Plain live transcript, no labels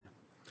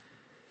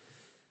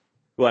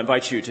Well, I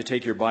invite you to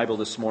take your Bible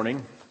this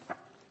morning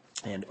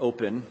and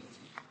open.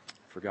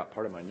 Forgot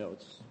part of my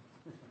notes.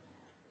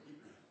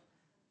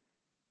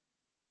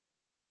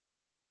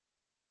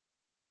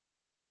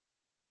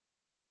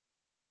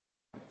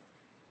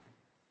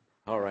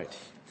 All right.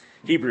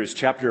 Hebrews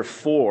chapter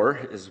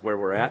 4 is where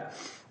we're at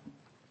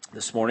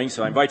this morning.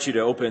 So I invite you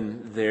to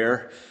open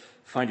there.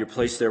 Find your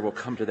place there. We'll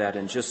come to that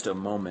in just a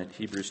moment.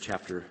 Hebrews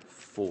chapter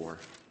 4.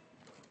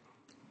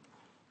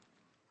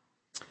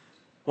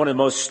 One of the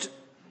most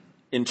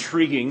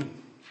intriguing,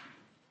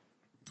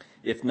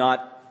 if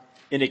not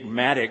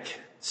enigmatic,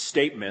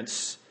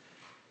 statements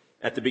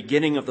at the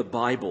beginning of the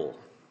Bible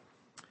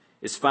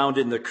is found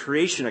in the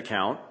creation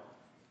account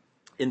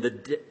in the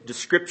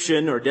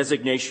description or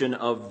designation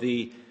of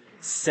the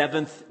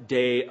seventh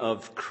day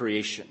of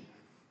creation.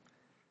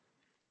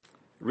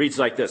 It reads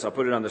like this. I'll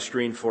put it on the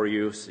screen for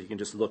you so you can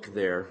just look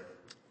there.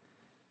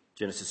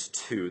 Genesis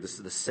 2, this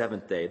is the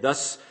seventh day.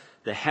 Thus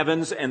the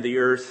heavens and the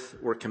earth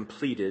were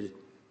completed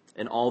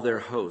and all their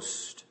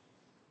host.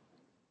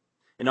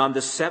 And on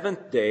the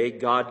seventh day,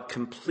 God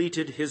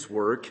completed his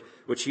work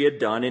which he had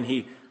done, and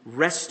he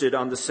rested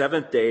on the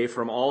seventh day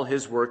from all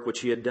his work which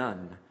he had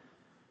done.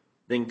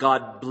 Then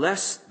God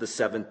blessed the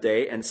seventh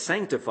day and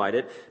sanctified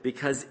it,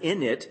 because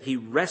in it he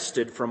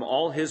rested from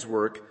all his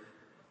work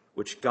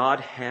which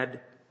God had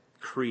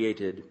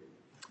created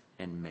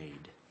and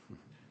made.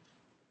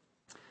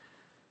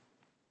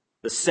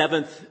 The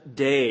seventh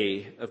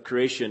day of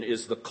creation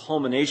is the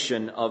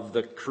culmination of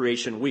the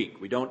creation week.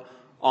 We don't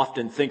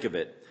often think of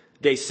it.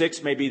 Day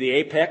 6 may be the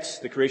apex,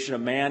 the creation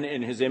of man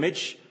in his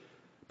image.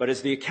 But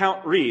as the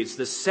account reads,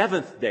 the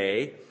seventh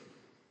day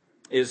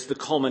is the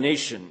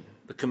culmination,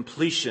 the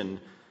completion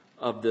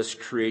of this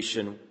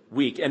creation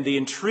week. And the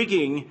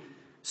intriguing,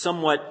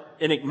 somewhat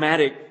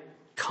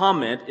enigmatic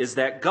comment is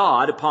that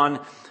God,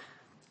 upon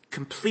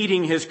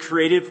completing his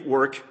creative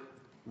work,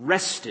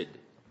 rested.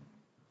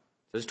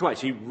 This is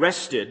twice. He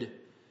rested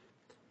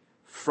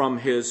from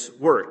his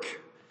work.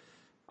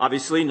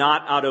 Obviously,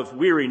 not out of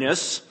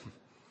weariness.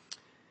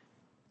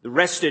 The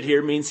rested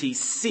here means he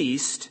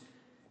ceased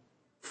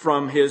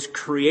from his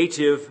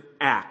creative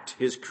act,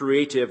 his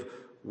creative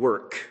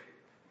work.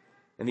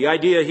 And the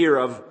idea here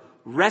of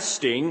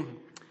resting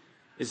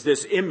is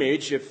this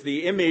image. If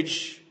the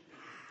image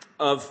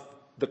of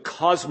the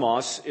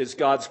cosmos is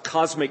God's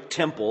cosmic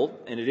temple,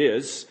 and it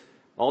is,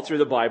 all through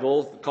the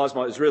Bible, the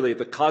cosmos is really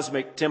the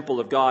cosmic temple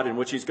of God in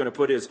which he's going to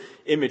put his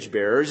image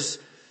bearers.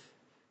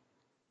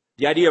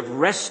 The idea of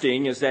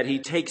resting is that he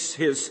takes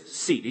his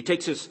seat, he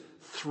takes his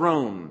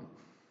throne.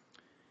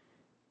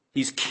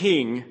 He's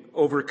king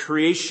over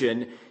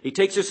creation. He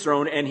takes his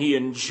throne and he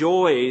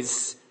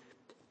enjoys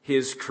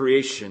his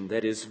creation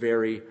that is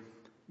very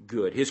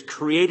good. His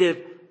creative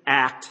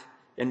act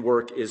and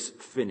work is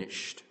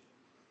finished.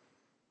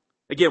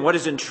 Again, what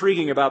is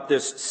intriguing about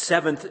this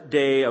seventh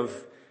day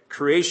of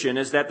creation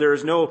is that there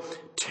is no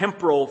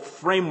temporal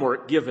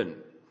framework given.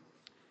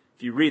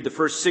 If you read the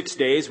first 6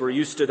 days, we're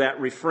used to that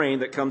refrain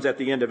that comes at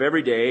the end of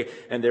every day,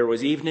 and there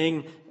was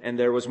evening and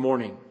there was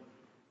morning.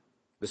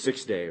 The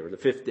sixth day or the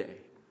fifth day.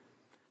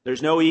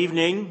 There's no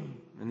evening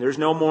and there's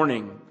no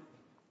morning.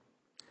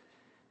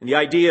 And the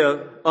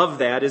idea of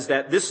that is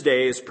that this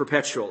day is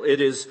perpetual.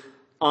 It is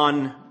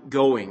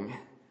ongoing.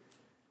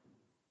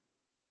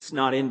 It's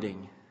not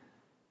ending.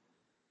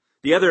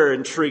 The other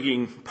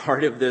intriguing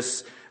part of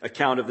this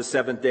account of the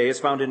seventh day is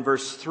found in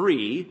verse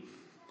 3.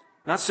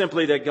 Not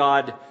simply that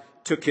God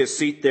took his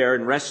seat there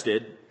and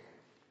rested,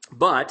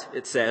 but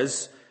it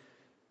says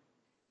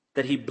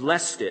that he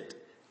blessed it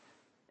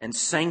and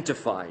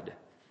sanctified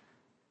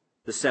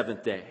the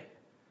seventh day.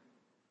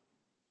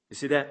 You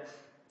see that?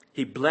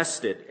 He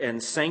blessed it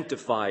and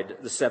sanctified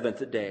the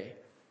seventh day,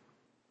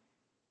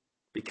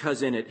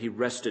 because in it he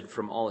rested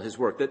from all his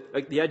work.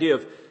 The idea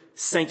of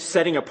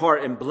setting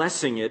apart and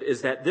blessing it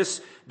is that this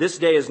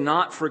day is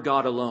not for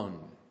God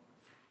alone.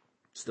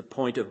 It's the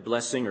point of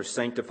blessing or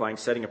sanctifying,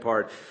 setting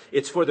apart.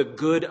 It's for the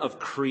good of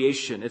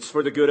creation. It's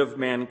for the good of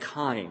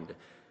mankind.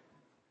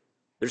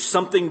 There's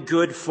something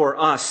good for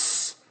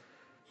us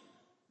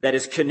that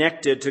is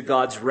connected to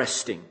God's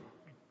resting.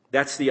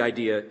 That's the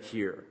idea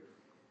here.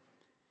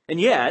 And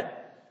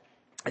yet,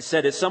 I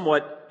said it's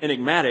somewhat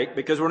enigmatic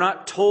because we're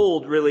not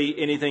told really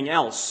anything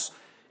else.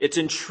 It's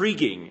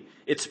intriguing.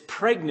 It's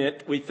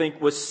pregnant, we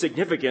think, with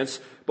significance.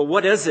 But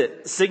what does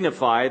it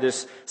signify,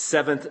 this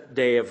seventh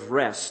day of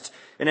rest?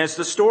 And as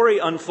the story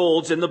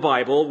unfolds in the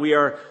Bible, we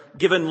are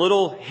given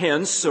little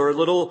hints or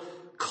little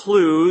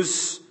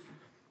clues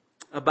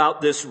about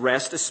this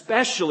rest,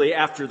 especially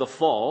after the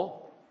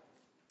fall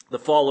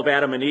of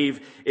Adam and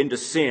Eve into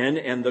sin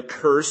and the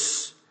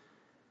curse,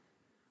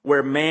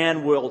 where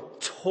man will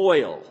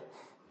toil,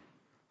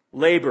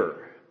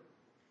 labor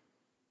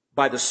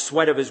by the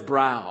sweat of his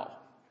brow,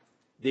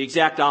 the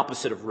exact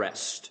opposite of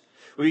rest.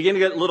 We begin to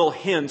get little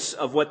hints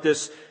of what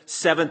this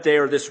seventh day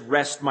or this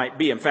rest might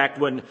be. In fact,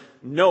 when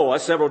Noah,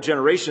 several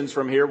generations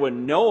from here,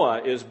 when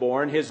Noah is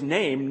born, his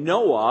name,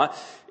 Noah,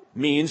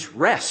 means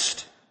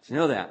rest. Did you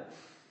know that?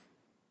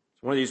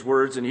 It's one of these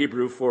words in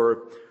Hebrew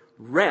for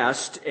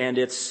rest, and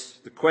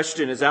the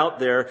question is out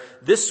there,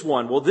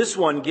 will this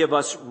one give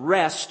us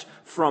rest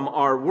from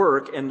our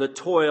work and the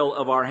toil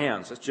of our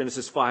hands? That's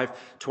Genesis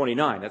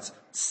 5:29. That's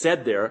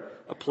said there,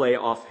 a play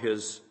off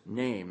his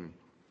name.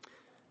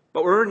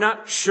 But we're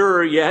not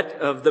sure yet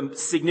of the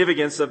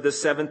significance of the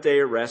seventh day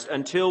of rest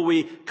until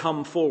we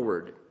come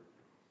forward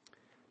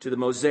to the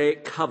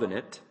Mosaic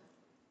covenant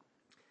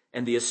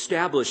and the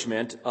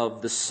establishment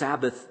of the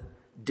Sabbath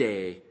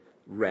day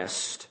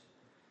rest.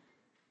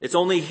 It's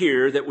only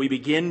here that we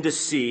begin to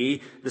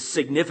see the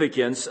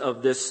significance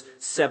of this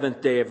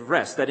seventh day of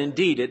rest, that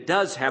indeed it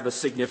does have a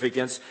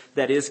significance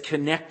that is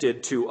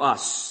connected to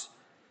us.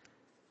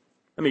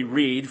 Let me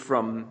read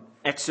from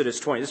Exodus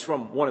 20. This is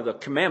from one of the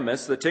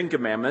commandments, the Ten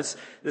Commandments.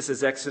 This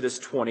is Exodus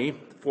 20,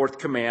 fourth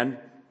command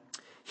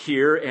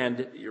here,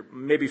 and you're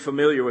maybe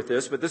familiar with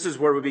this, but this is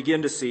where we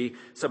begin to see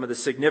some of the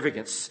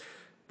significance.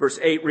 Verse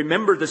 8,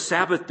 remember the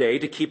Sabbath day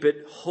to keep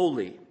it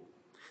holy.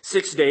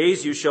 6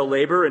 days you shall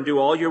labor and do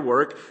all your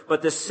work,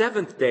 but the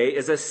seventh day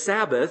is a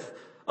Sabbath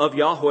of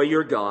Yahweh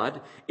your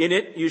God. In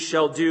it you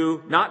shall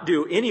not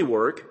do any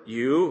work,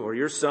 you or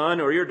your son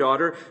or your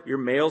daughter, your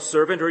male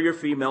servant or your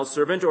female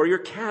servant, or your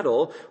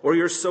cattle or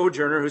your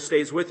sojourner who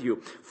stays with you.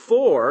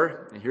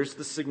 For, and here's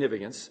the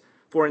significance,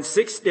 for in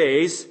 6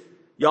 days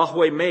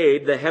Yahweh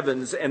made the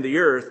heavens and the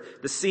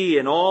earth, the sea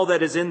and all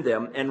that is in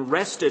them, and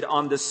rested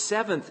on the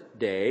seventh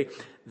day.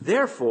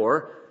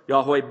 Therefore,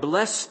 Yahweh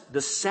blessed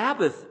the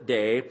Sabbath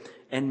day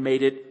and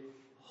made it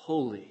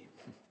holy.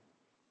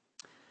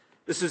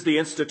 This is the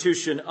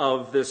institution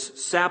of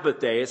this Sabbath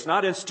day. It's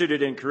not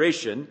instituted in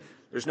creation.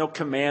 There's no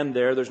command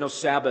there. There's no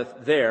Sabbath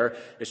there.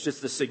 It's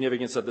just the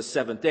significance of the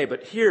seventh day.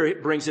 But here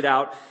it brings it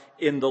out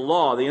in the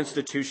law, the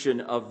institution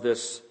of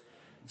this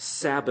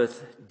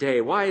Sabbath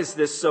day. Why is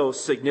this so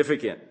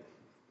significant?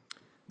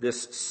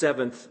 This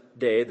seventh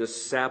day,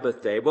 this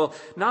Sabbath day. Well,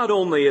 not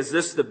only is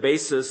this the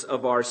basis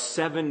of our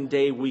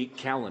 7-day week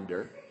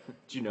calendar.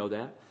 Do you know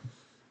that?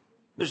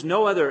 There's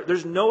no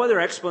other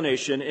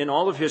explanation in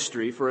all of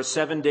history for a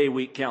 7-day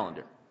week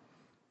calendar.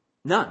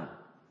 None.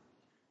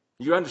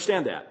 You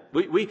understand that?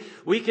 We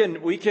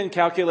can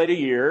calculate a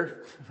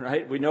year,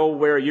 right? We know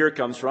where a year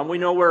comes from. We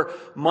know where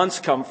months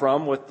come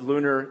from with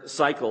lunar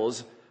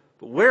cycles.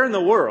 But where in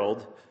the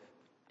world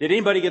did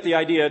anybody get the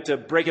idea to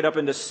break it up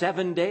into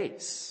 7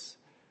 days?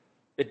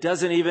 It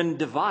doesn't even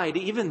divide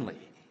evenly,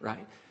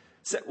 right?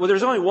 Well,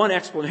 there's only one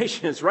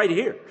explanation. It's right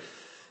here.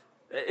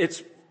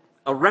 It's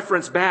a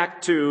reference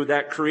back to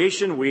that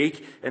creation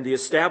week and the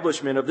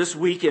establishment of this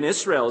week in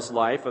Israel's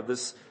life, of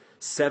this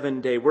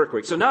 7-day work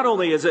week. So not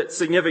only is it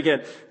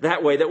significant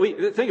that way,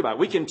 think about it,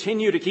 we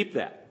continue to keep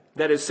that.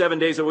 That is 7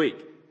 days a week.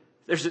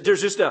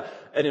 There's just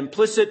an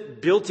implicit,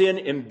 built-in,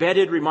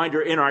 embedded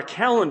reminder in our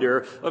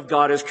calendar of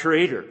God as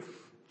creator.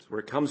 That's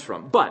where it comes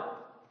from. But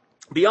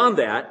beyond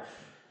that,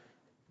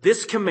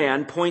 this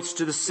command points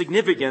to the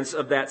significance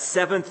of that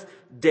seventh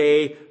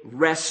day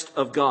rest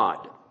of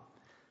God.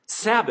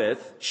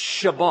 Sabbath,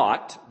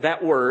 Shabbat,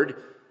 that word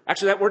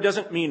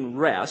doesn't mean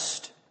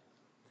rest.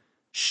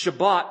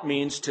 Shabbat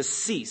means to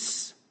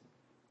cease,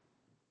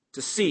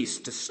 to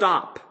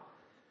stop.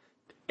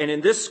 And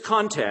in this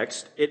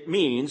context, it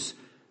means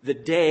the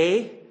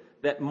day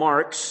that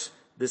marks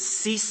the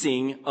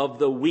ceasing of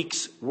the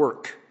week's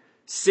work.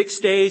 6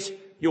 days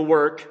you'll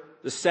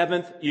work, the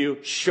seventh you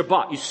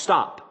Shabbat, you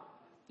stop,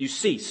 you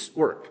cease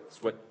work.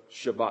 That's what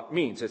Shabbat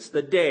means. It's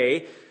the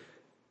day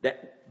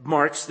that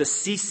marks the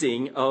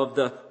ceasing of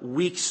the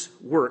week's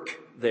work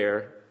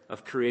there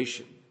of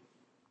creation.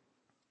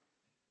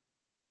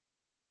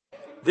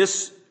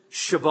 This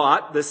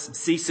Shabbat, this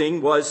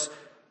ceasing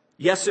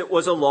it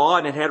was a law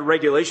and it had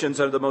regulations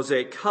under the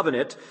Mosaic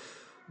covenant,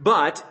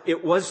 but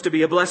it was to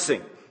be a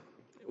blessing.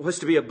 It was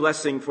to be a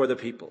blessing for the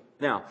people.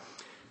 Now,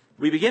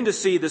 we begin to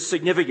see the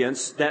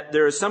significance that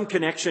there is some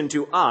connection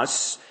to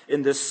us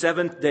in this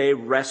seventh day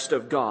rest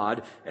of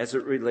God as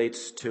it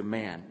relates to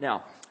man.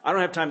 Now, I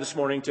don't have time this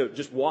morning to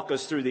just walk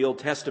us through the Old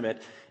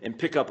Testament and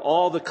pick up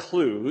all the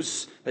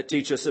clues that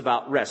teach us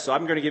about rest. So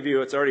I'm going to give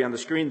you, it's already on the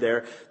screen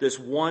there, this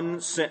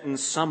one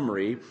sentence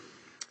summary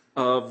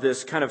of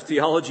this kind of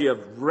theology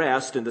of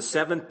rest in the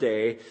seventh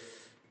day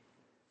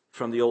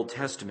from the Old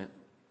Testament.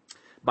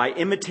 By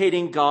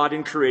imitating God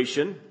in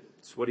creation,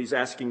 that's what he's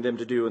asking them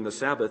to do in the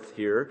Sabbath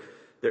here.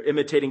 They're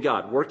imitating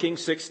God, working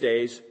 6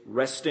 days,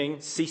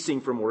 resting,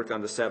 ceasing from work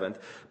on the seventh.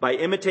 By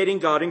imitating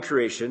God in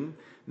creation,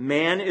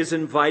 man is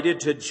invited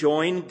to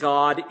join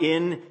God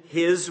in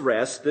his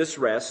rest, this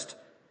rest,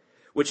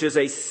 which is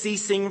a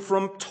ceasing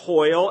from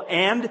toil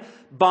and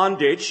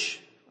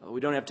bondage.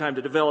 We don't have time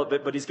to develop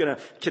it, but he's going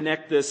to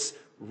connect this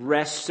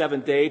rest,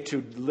 seventh day,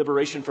 to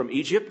liberation from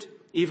Egypt,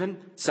 even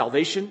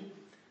salvation.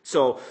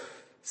 So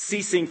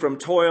ceasing from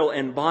toil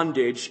and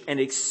bondage and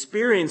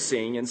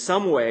experiencing in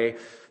some way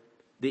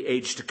the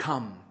age to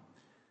come,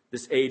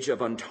 this age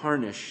of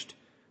untarnished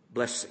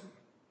blessing.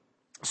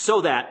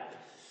 So that,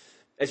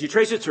 as you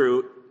trace it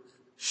through,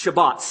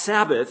 Shabbat,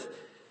 Sabbath,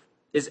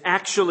 is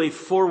actually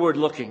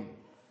forward-looking.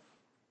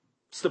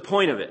 It's the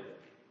point of it.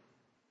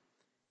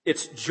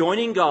 It's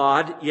joining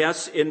God,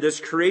 yes, in this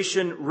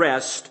creation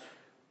rest,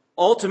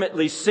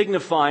 ultimately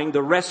signifying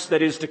the rest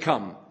that is to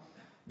come,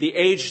 the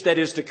age that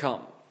is to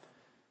come.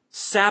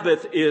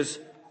 Sabbath is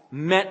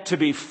meant to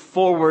be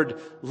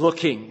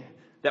forward-looking,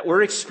 that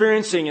we're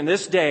experiencing in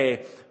this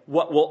day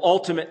what will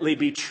ultimately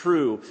be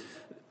true.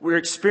 We're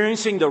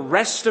experiencing the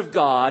rest of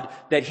God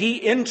that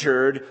He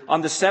entered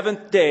on the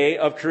seventh day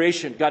of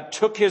creation. God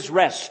took His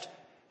rest,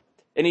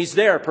 and He's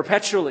there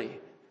perpetually.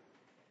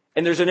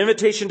 And there's an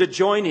invitation to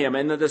join Him.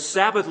 And the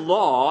Sabbath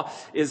law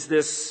is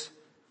this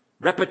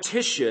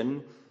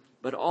repetition,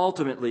 but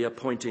ultimately a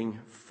pointing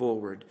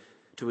forward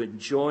to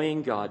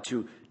enjoying God,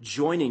 to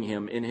joining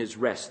Him in His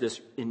rest, this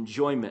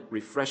enjoyment,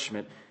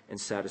 refreshment, and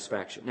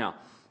satisfaction. Now,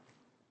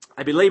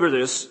 I belabor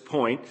this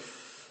point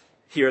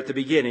here at the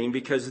beginning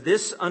because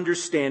this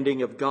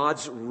understanding of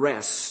God's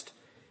rest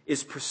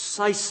is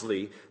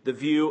precisely the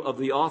view of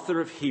the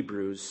author of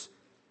Hebrews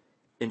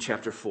in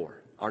chapter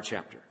 4, our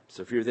chapter.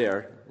 So if you're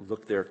there,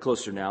 look there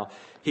closer now.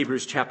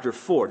 Hebrews chapter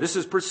 4. This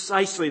is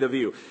precisely the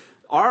view.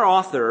 Our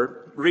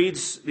author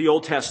reads the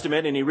Old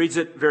Testament, and he reads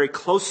it very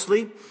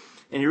closely,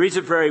 and he reads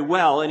it very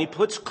well, and he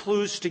puts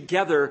clues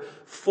together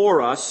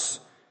for us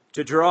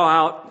to draw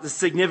out the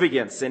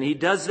significance. And he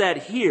does that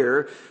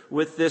here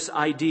with this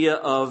idea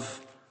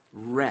of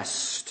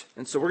rest.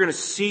 And so we're going to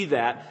see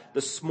that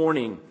this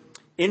morning.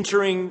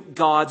 Entering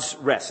God's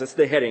rest. That's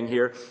the heading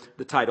here,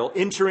 the title.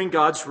 Entering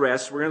God's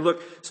rest. We're going to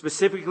look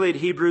specifically at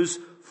Hebrews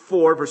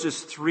 4,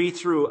 verses 3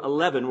 through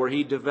 11, where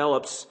he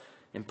develops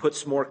and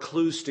puts more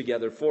clues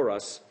together for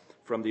us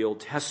from the Old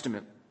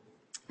Testament.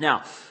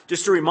 Now,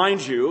 just to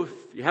remind you,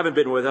 if you haven't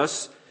been with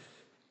us,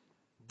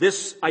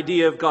 this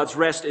idea of God's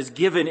rest is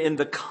given in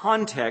the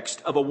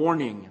context of a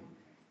warning.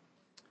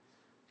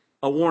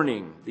 A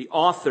warning. The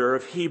author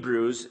of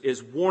Hebrews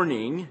is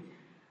warning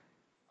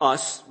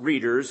us,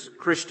 readers,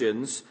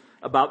 Christians,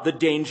 about the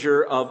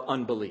danger of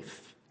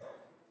unbelief.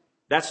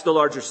 That's the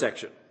larger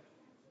section.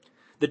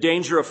 The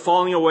danger of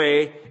falling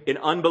away in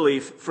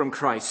unbelief from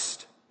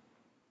Christ.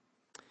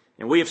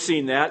 And we have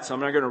seen that, so I'm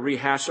not going to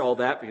rehash all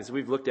that because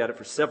we've looked at it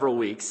for several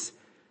weeks.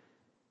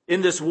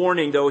 In this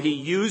warning, though, he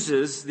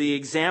uses the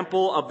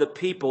example of the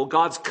people,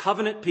 God's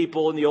covenant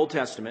people in the Old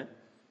Testament,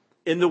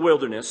 in the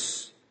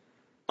wilderness,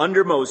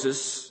 under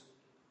Moses,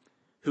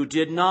 who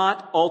did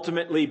not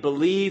ultimately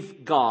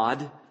believe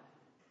God,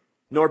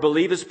 nor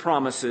believe His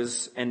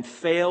promises, and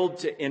failed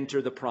to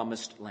enter the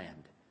promised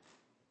land.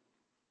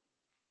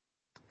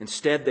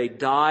 Instead, they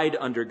died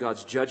under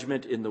God's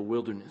judgment in the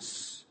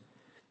wilderness.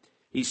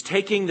 He's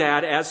taking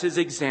that as his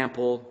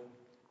example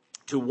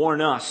to warn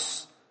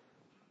us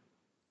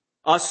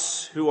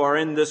who are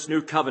in this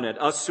new covenant,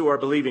 us who are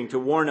believing, to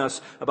warn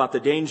us about the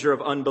danger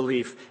of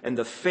unbelief and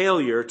the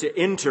failure to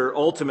enter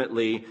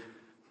ultimately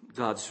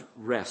God's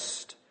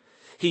rest.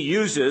 He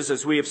uses,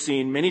 as we have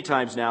seen many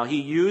times now,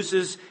 he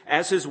uses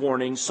as his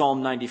warning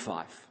Psalm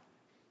 95.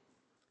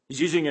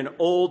 He's using an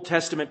Old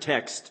Testament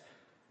text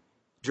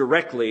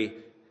directly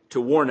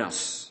to warn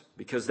us,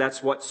 because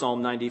that's what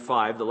Psalm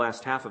 95, the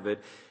last half of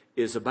it,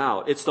 is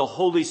about. It's the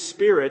Holy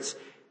Spirit's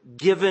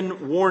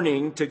given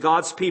warning to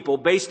God's people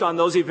based on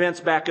those events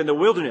back in the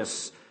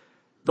wilderness.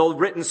 Though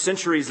written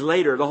centuries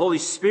later, the Holy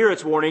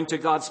Spirit's warning to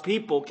God's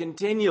people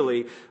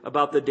continually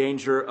about the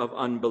danger of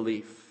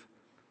unbelief.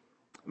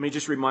 Let me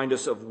just remind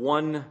us of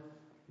one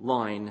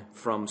line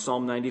from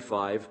Psalm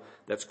 95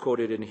 that's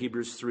quoted in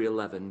Hebrews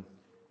 3:11.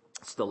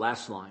 It's the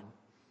last line.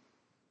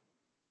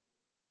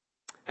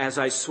 As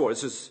I swore,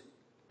 this is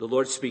the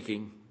Lord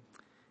speaking,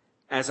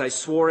 as I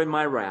swore in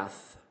my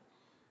wrath,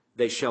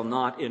 they shall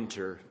not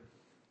enter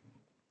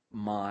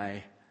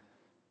my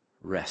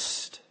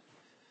rest.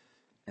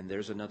 And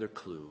there's another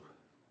clue,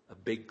 a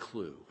big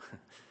clue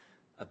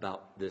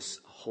about this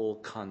whole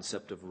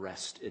concept of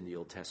rest in the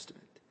Old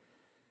Testament.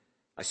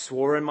 I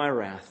swore in my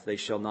wrath, they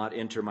shall not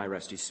enter my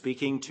rest. He's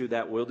speaking to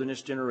that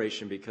wilderness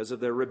generation because of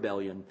their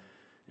rebellion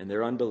and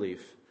their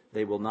unbelief.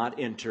 They will not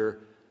enter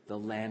the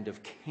land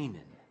of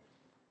Canaan.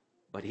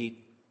 But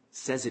he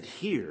says it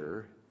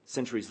here,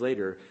 centuries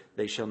later,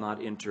 they shall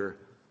not enter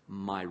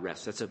my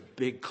rest. That's a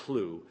big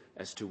clue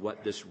as to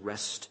what this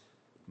rest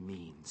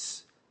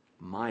means.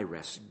 My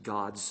rest,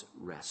 God's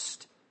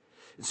rest.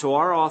 And so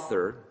our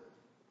author,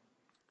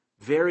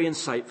 very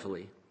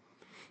insightfully,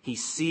 he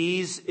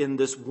sees in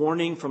this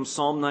warning from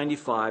Psalm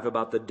 95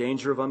 about the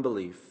danger of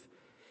unbelief,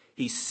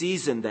 he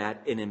sees in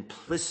that an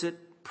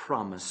implicit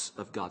promise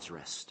of God's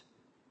rest.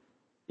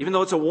 Even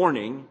though it's a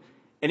warning,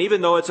 and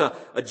even though it's a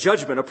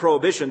judgment, a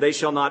prohibition, they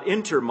shall not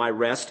enter my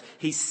rest,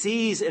 he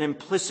sees an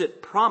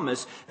implicit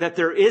promise that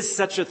there is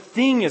such a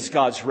thing as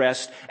God's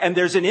rest, and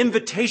there's an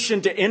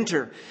invitation to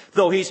enter.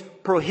 Though he's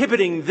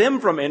prohibiting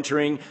them from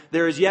entering,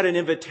 there is yet an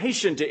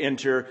invitation to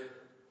enter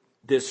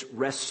this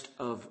rest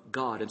of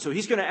God. And so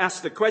he's going to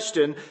ask the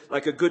question,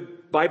 like a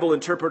good Bible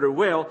interpreter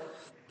will,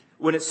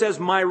 when it says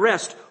my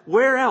rest,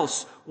 where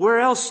else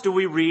do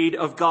we read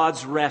of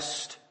God's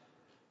rest?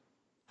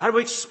 How do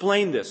we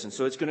explain this? And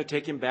so it's going to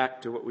take him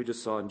back to what we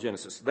just saw in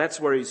Genesis. That's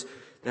where he's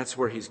that's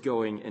where he's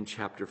going in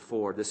chapter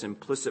 4, this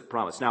implicit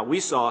promise. Now, we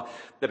saw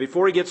that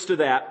before he gets to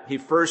that, he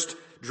first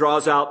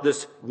draws out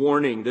this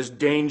warning, this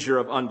danger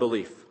of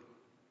unbelief.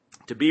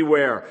 To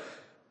beware,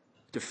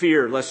 to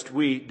fear, lest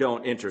we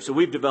don't enter. So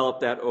we've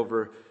developed that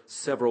over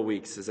several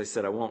weeks. As I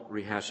said, I won't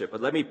rehash it,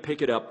 but let me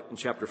pick it up in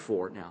chapter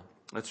 4 now.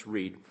 Let's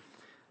read.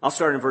 I'll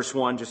start in verse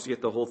 1 just to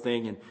get the whole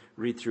thing and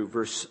read through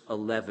verse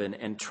 11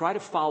 and try to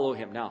follow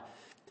him. Now,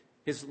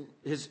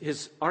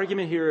 his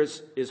argument here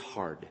is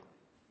hard.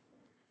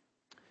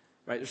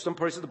 Right? There's some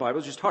parts of the Bible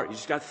that's just hard. You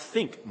just got to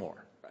think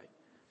more. Right?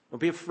 Don't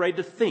be afraid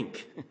to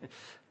think.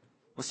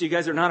 Most of you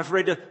guys are not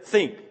afraid to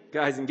think,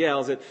 guys and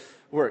gals at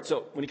work.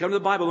 So when you come to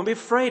the Bible, don't be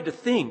afraid to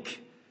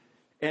think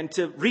and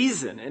to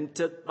reason and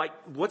to, like,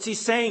 what's he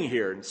saying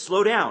here? And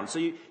slow down. So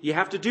you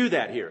have to do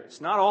that here.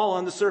 It's not all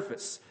on the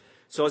surface.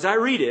 So as I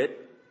read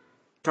it,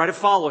 try to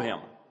follow him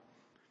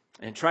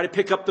and try to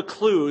pick up the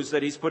clues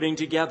that he's putting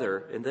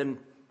together, and then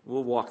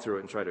we'll walk through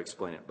it and try to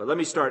explain it. But let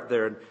me start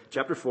there in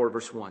chapter 4,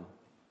 verse 1.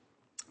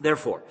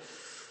 Therefore,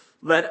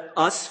 let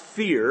us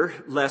fear,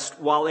 lest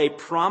while a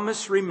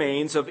promise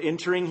remains of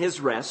entering his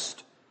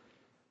rest,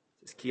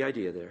 this key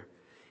idea there,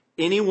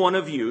 any one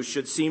of you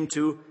should seem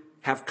to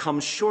have come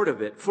short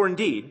of it. For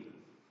indeed,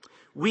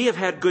 we have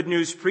had good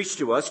news preached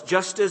to us,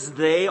 just as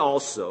they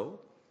also,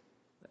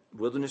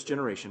 wilderness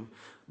generation,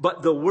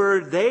 but the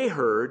word they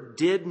heard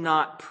did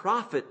not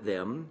profit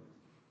them,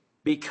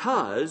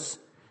 because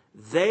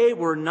they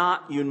were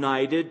not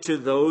united to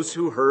those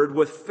who heard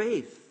with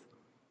faith.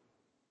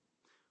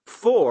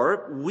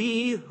 For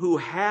we who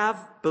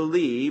have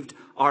believed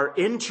are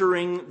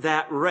entering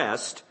that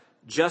rest,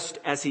 just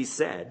as he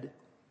said,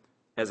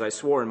 as I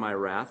swore in my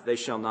wrath, they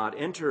shall not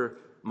enter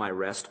my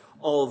rest,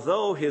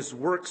 although his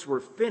works were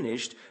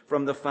finished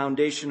from the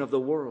foundation of the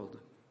world.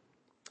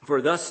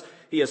 For thus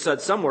he has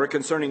said somewhere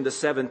concerning the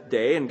seventh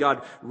day, and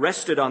God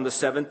rested on the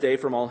seventh day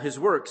from all his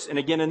works. And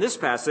again in this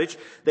passage,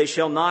 they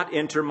shall not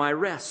enter my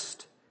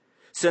rest.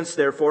 Since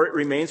therefore it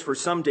remains for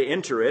some to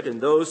enter it,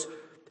 and those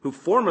who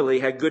formerly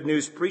had good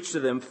news preached to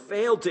them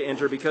failed to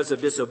enter because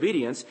of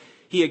disobedience,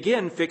 he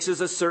again fixes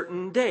a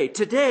certain day,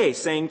 today,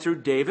 saying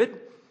through David,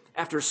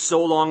 after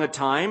so long a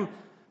time,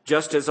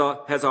 just as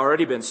has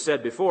already been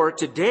said before,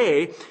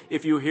 today,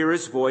 if you hear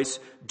his voice,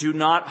 do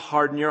not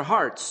harden your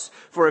hearts.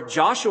 For if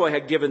Joshua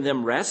had given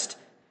them rest,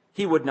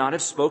 he would not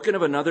have spoken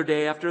of another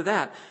day after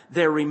that.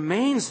 There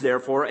remains,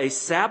 therefore, a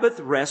Sabbath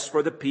rest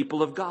for the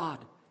people of God.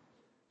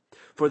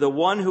 For the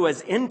one who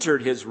has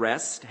entered his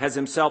rest has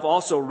himself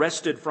also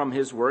rested from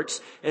his works,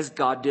 as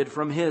God did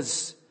from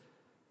his.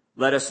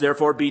 Let us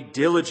therefore be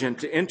diligent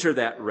to enter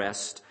that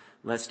rest,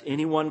 lest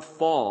anyone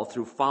fall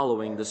through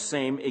following the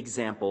same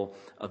example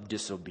of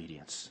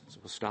disobedience. So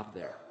we'll stop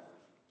there.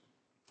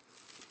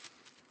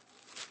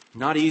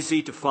 Not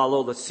easy to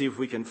follow. Let's see if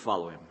we can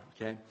follow him,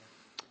 okay?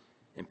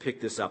 And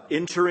pick this up.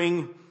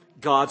 Entering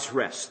God's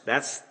rest.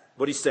 That's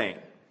what he's saying.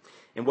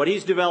 And what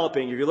he's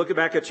developing, if you look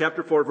back at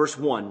chapter 4, verse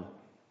 1,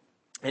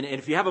 and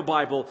if you have a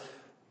Bible,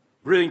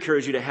 really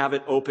encourage you to have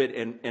it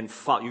open and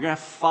follow. You're going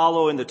to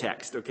follow in the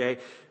text, okay?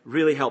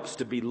 Really helps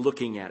to be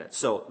looking at it.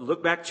 So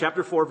look back,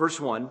 chapter 4, verse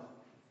 1.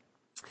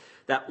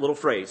 That little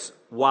phrase,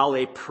 while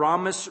a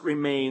promise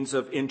remains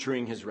of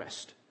entering his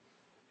rest.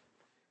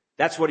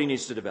 That's what he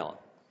needs to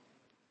develop.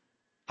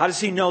 How does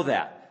he know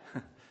that?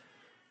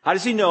 How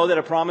does he know that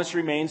a promise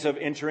remains of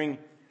entering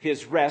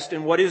his rest?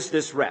 And what is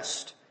this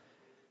rest?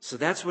 So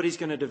that's what he's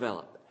going to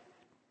develop.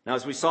 Now,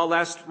 as we saw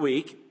last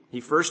week, he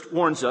first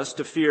warns us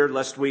to fear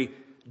lest we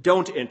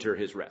don't enter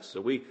his rest.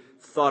 So we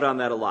thought on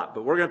that a lot.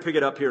 But we're going to pick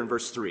it up here in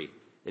verse 3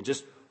 and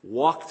just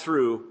walk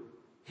through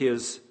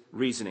his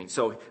reasoning.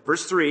 So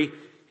verse 3,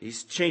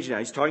 he's changing now.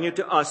 He's talking it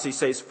to us. He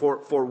says,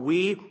 For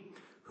we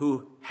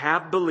who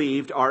have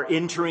believed are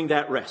entering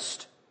that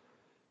rest.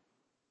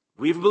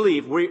 We've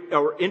believed we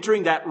are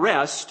entering that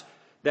rest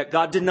that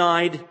God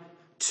denied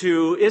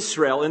to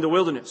Israel in the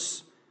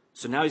wilderness.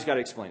 So now he's got to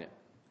explain it.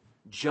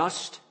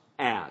 Just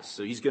as.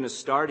 So he's going to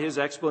start his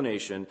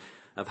explanation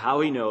of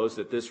how he knows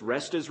that this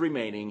rest is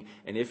remaining,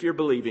 and if you're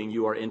believing,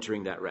 you are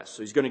entering that rest.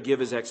 So he's going to give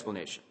his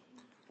explanation.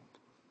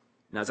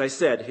 Now, as I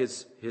said,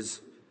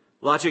 his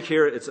logic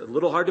here, it's a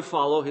little hard to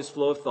follow his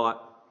flow of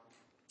thought.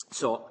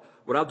 So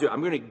what I'll do,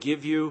 I'm going to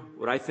give you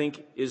what I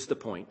think is the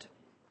point.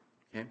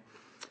 Okay?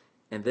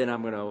 And then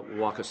I'm going to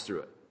walk us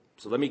through it.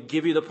 So let me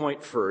give you the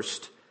point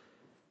first,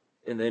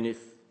 and then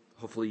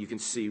hopefully you can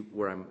see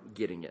where I'm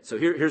getting it. So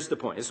here's the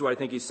point. This is what I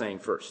think he's saying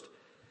first.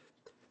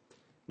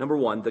 Number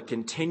one, the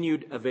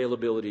continued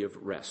availability of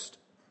rest.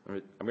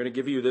 I'm going to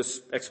give you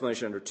this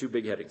explanation under two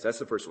big headings. That's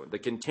the first one. The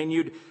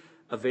continued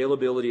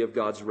availability of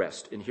God's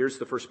rest. And here's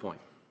the first point.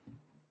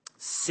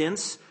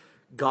 Since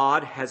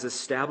God has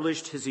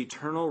established his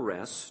eternal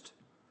rest,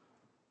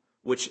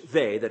 which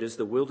they, that is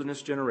the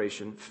wilderness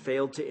generation,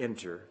 failed to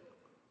enter,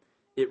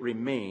 it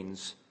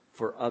remains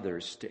for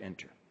others to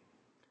enter.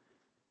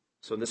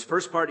 So in this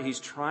first part, he's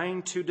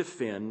trying to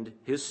defend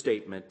his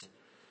statement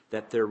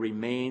that there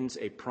remains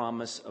a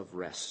promise of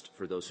rest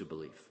for those who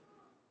believe.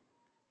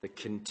 The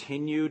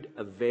continued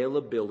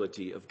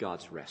availability of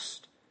God's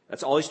rest.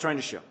 That's all he's trying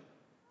to show.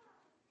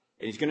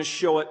 And he's going to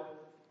show it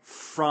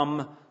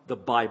from the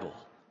Bible,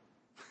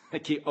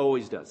 like he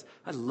always does.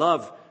 I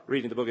love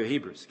reading the book of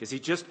Hebrews because he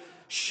just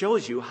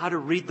shows you how to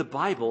read the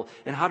Bible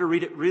and how to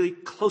read it really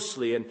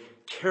closely and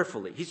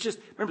carefully.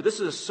 Remember, this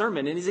is a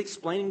sermon and he's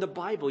explaining the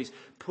Bible. He's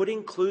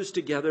putting clues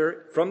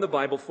together from the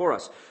Bible for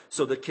us.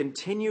 So the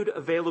continued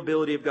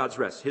availability of God's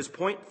rest. His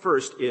point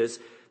first is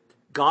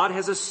God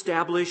has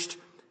established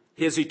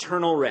his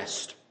eternal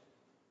rest.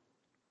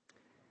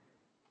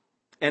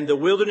 And the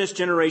wilderness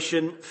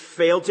generation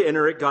failed to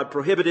enter it. God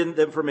prohibited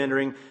them from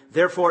entering.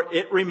 Therefore,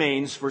 it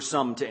remains for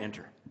some to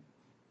enter.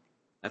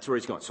 That's where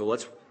he's going.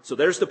 So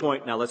there's the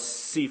point. Now let's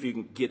see if you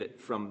can get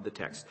it from the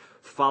text.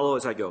 Follow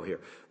as I go here.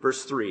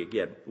 Verse 3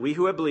 again. We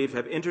who have believed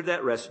have entered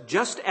that rest,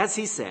 just as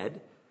he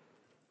said,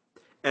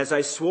 as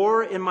I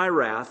swore in my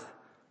wrath,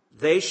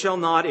 they shall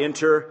not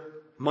enter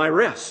my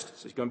rest.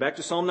 So he's going back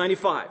to Psalm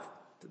 95,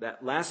 to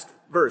that last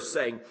verse,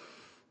 saying,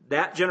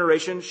 that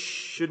generation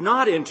should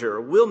not enter,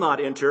 or will not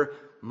enter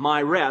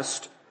my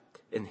rest.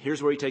 And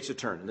here's where he takes a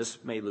turn, and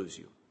this may lose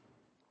you.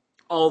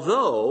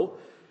 Although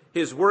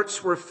his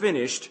works were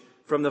finished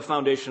from the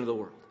foundation of the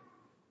world.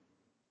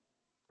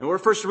 And when we're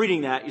first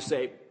reading that, you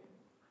say,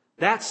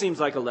 that seems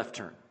like a left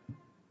turn.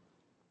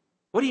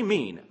 What do you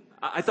mean?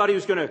 I thought he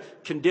was going to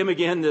condemn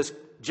again this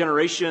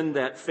generation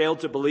that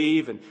failed to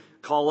believe and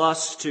call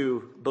us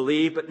to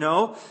believe. But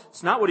no,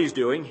 it's not what he's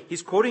doing.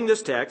 He's quoting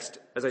this text,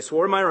 as I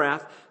swore in my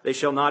wrath, they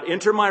shall not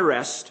enter my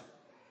rest.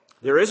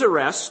 There is a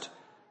rest.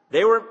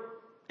 They were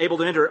able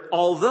to enter,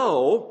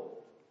 although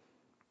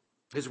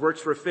his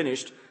works were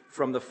finished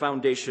from the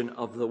foundation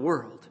of the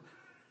world.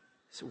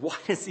 So why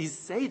does he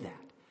say that?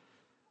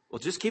 Well,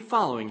 just keep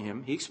following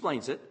him. He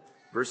explains it.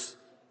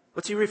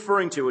 What's he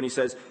referring to when he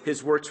says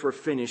his works were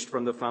finished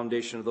from the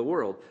foundation of the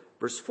world?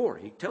 Verse 4,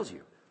 he tells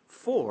you,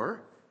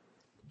 for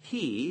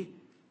he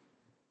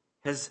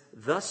has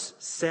thus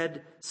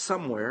said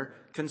somewhere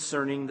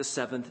concerning the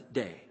seventh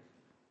day.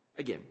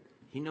 Again,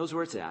 he knows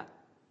where it's at.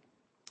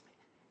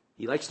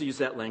 He likes to use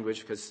that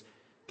language because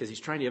he's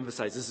trying to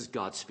emphasize this is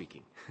God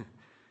speaking.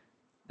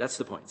 That's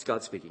the point. It's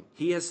God speaking.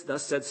 He has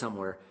thus said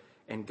somewhere,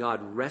 and God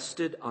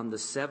rested on the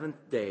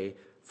seventh day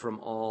from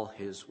all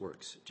his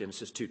works.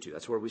 Genesis 2:2.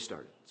 That's where we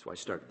started. That's why I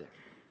started there.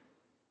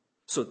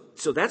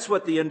 So that's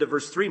what the end of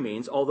verse 3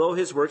 means. Although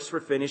his works were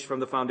finished from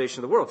the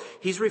foundation of the world.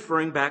 He's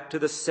referring back to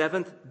the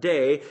seventh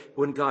day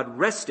when God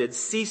rested,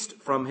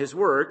 ceased from his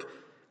work.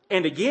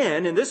 And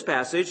again, in this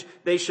passage,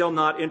 they shall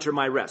not enter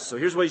my rest. So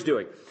here's what he's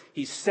doing.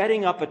 He's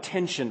setting up a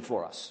tension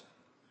for us.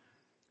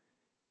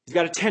 He's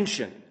got a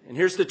tension. And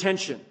here's the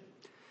tension.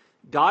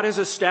 God has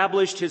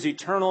established his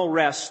eternal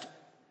rest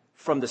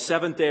from the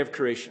seventh day of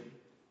creation.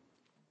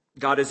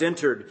 God has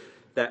entered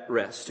that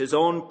rest, his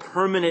own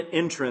permanent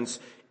entrance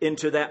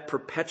into that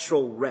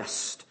perpetual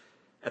rest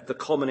at the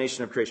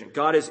culmination of creation.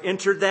 God has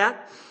entered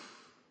that,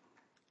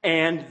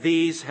 and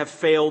these have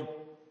failed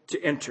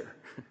to enter.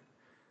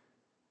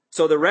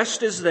 So the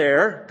rest is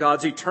there,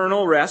 God's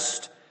eternal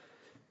rest,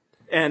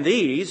 and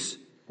these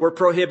were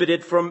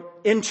prohibited from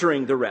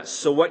entering the rest.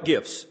 So what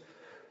gives?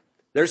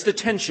 There's the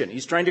tension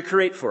he's trying to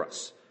create for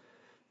us.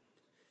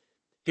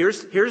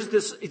 Here's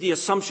the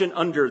assumption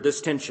under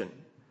this tension.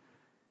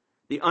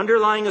 The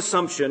underlying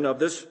assumption of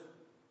this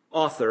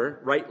author,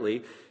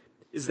 rightly,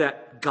 is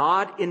that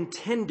God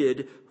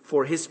intended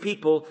for his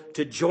people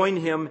to join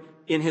him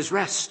in his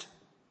rest.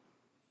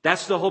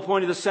 That's the whole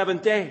point of the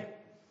seventh day.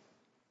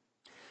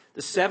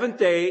 The seventh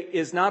day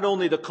is not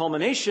only the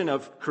culmination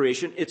of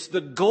creation, it's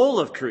the goal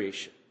of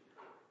creation.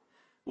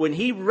 When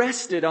he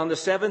rested on the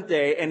seventh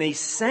day and he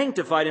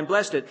sanctified and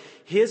blessed it,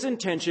 his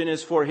intention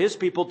is for his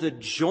people to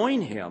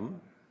join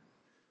him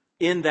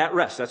in that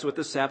rest. That's what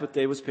the Sabbath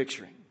day was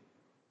picturing.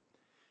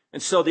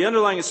 And so the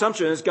underlying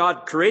assumption is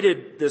God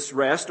created this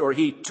rest, or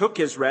he took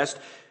his rest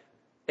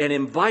and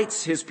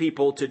invites his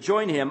people to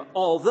join him,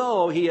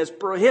 although he has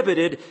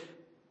prohibited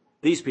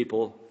these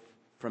people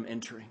from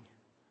entering.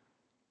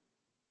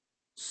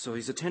 So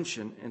he's a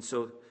tension. And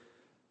so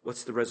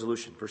what's the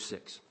resolution? Verse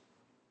 6.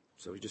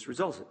 So he just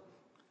resolves it.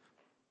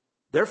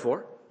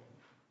 Therefore,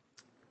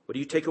 what do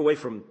you take away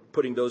from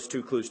putting those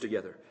two clues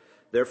together?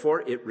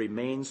 Therefore, it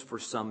remains for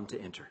some to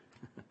enter.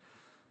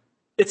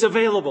 It's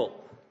available.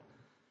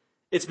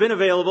 It's been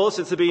available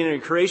since the beginning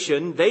of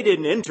creation. They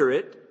didn't enter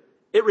it.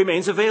 It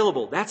remains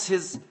available. That's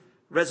his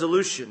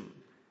resolution.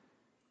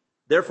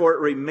 Therefore, it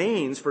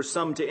remains for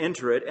some to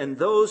enter it, and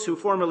those who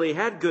formerly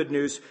had good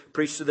news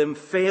preached to them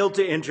failed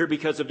to enter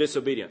because of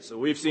disobedience. So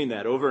we've seen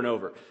that over and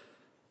over.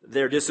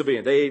 They're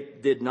disobedient. They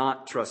did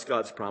not trust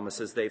God's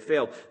promises. They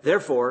failed.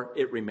 Therefore,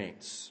 it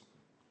remains.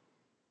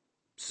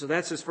 So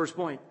that's his first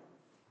point.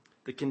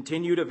 The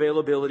continued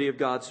availability of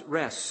God's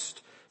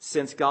rest.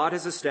 Since God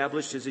has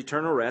established his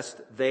eternal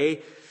rest,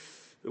 the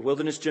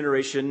wilderness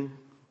generation,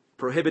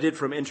 prohibited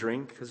from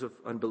entering because of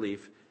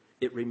unbelief,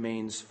 it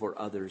remains for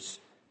others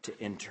to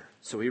enter.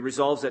 So he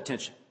resolves that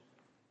tension.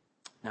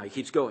 Now he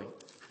keeps going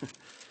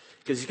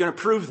because he's going to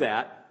prove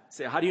that.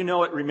 Say, how do you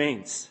know it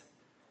remains?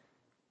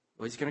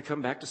 Well, he's going to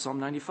come back to Psalm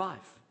 95,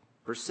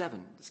 verse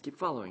 7. Let's keep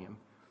following him.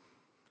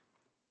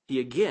 He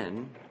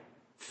again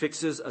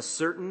fixes a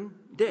certain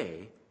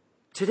day,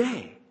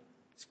 today.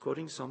 He's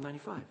quoting Psalm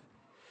 95.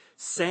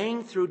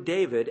 Sang through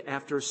David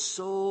after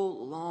so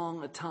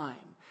long a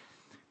time.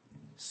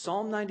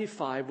 Psalm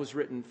 95 was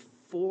written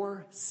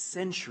 4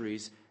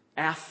 centuries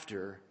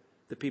after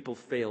the people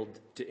failed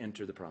to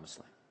enter the promised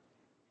land.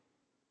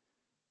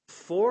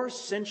 4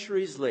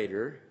 centuries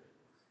later,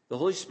 the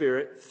Holy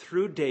Spirit,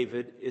 through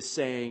David, is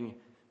saying,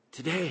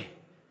 today,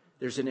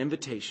 there's an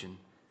invitation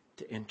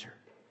to enter.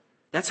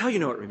 That's how you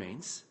know it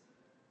remains.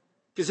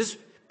 Because this,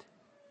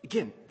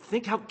 again,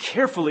 think how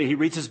carefully he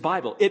reads his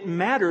Bible. It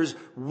matters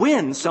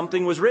when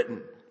something was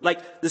written.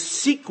 Like the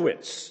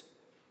sequence.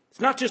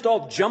 It's not just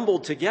all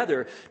jumbled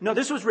together. No,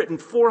 this was written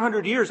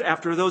 400 years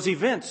after those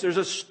events. There's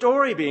a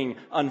story being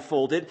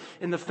unfolded.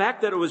 And the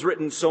fact that it was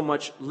written so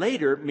much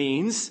later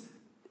means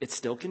it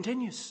still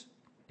continues.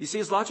 You see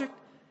his logic?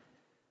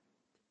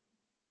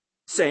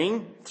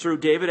 Saying through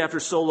David after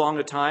so long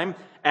a time,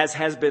 as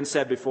has been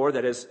said before,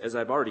 that is, as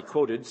I've already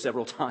quoted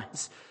several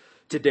times,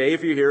 today,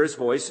 if you hear his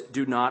voice,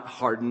 do not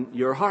harden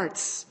your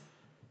hearts.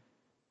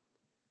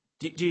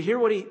 Do you hear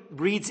what he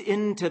reads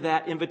into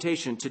that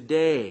invitation?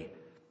 Today,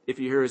 if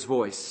you hear his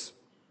voice.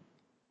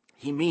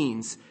 He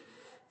means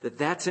that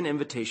that's an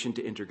invitation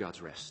to enter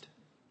God's rest.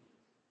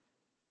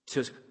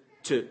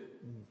 To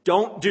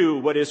don't do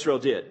what Israel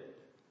did.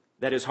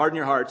 That is, harden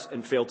your hearts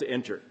and fail to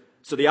enter.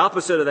 So the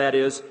opposite of that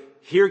is,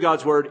 hear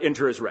God's word,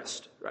 enter his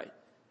rest. Right?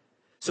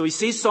 So he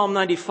sees Psalm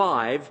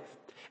 95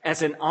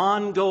 as an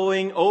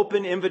ongoing,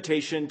 open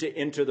invitation to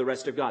enter the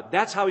rest of God.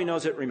 That's how he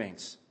knows it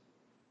remains.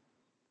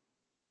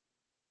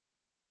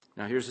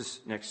 Now here's this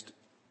next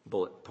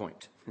bullet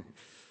point.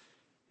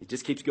 He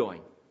just keeps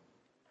going.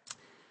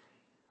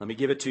 Let me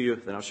give it to you,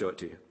 then I'll show it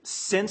to you.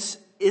 Since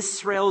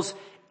Israel's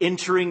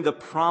entering the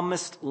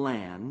promised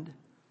land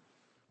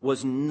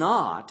was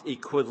not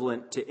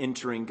equivalent to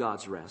entering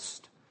God's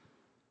rest,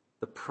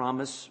 the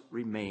promise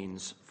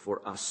remains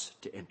for us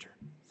to enter.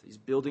 So he's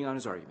building on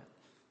his argument.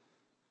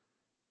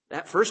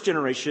 That first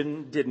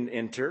generation didn't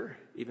enter,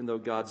 even though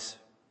God's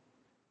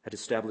had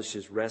established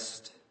his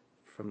rest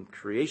from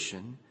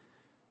creation.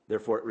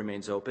 Therefore, it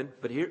remains open.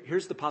 But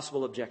here's the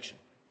possible objection.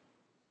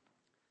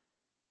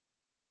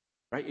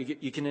 Right?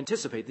 You can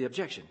anticipate the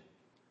objection.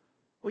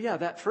 Well, yeah,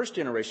 that first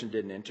generation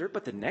didn't enter,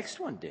 but the next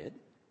one did.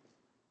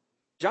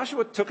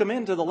 Joshua took them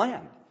into the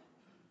land.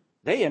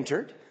 They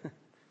entered.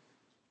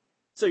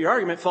 So your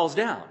argument falls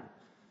down.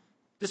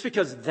 Just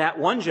because that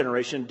one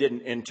generation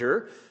didn't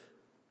enter,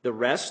 the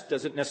rest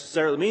doesn't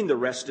necessarily mean the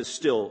rest is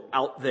still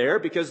out there,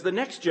 because the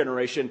next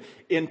generation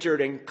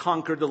entered and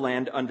conquered the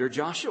land under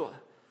Joshua.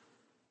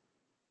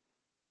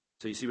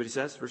 So you see what he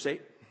says, verse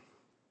 8?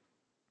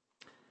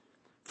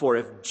 For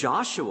if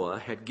Joshua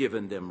had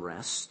given them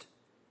rest,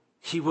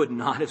 he would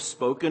not have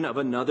spoken of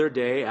another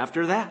day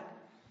after that.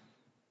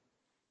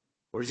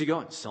 Where's he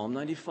going? Psalm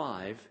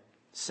 95,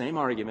 same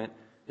argument,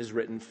 is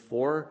written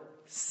 4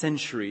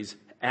 centuries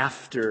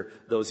after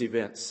those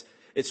events.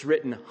 It's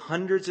written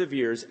hundreds of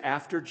years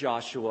after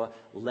Joshua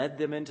led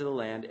them into the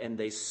land and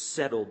they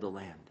settled the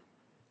land.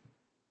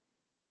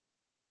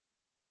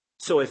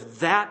 So if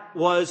that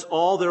was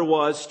all there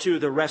was to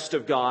the rest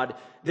of God,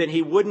 then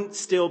he wouldn't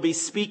still be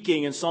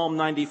speaking in Psalm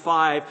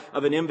 95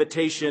 of an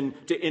invitation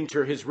to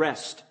enter his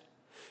rest.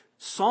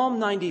 Psalm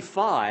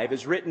 95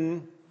 is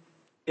written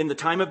in the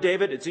time of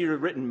David. It's either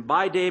written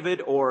by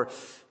David or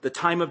the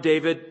time of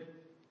David.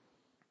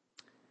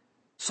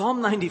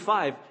 Psalm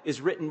 95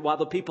 is written while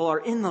the people are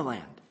in the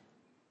land.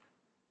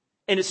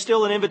 And it's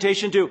still an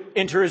invitation to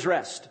enter his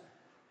rest.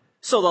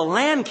 So the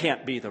land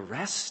can't be the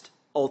rest,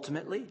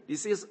 ultimately. Do you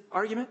see his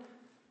argument?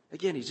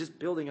 Again, he's just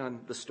building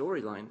on the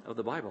storyline of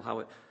the Bible, how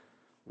it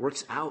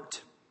works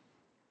out.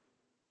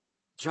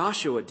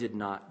 Joshua did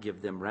not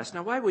give them rest.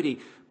 Now, why would he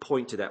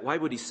point to that? Why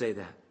would he say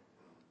that?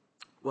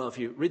 Well, if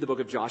you read the book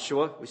of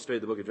Joshua, we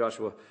studied the book of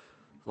Joshua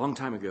a long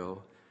time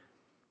ago.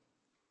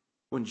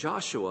 When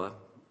Joshua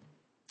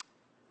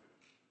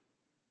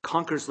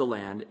conquers the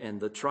land and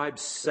the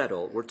tribes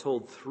settle, we're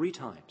told 3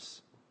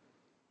 times.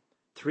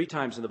 3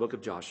 times in the book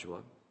of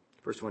Joshua.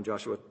 First one,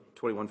 Joshua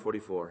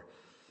 21:44,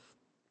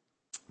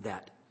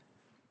 that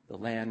the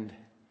land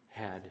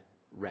had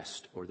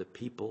rest, or the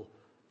people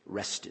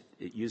rested.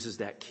 It uses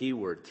that key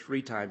word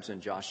 3 times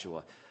in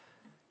Joshua,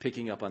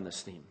 picking up on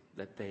this theme,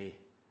 that they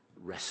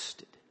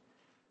rested.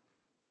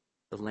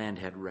 The land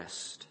had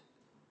rest.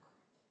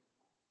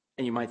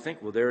 And you might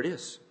think, well, there it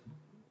is.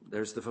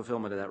 There's the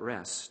fulfillment of that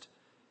rest.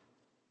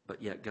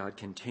 But yet God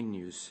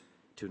continues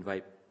to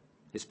invite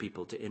his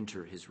people to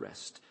enter his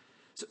rest.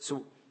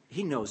 So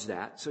he knows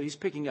that. So he's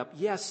picking up,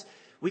 yes,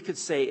 we could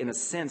say in a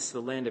sense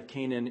the land of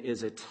Canaan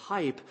is a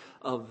type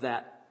of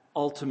that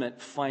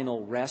ultimate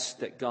final rest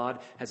that God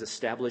has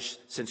established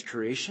since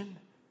creation.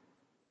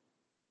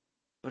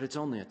 But it's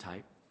only a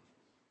type.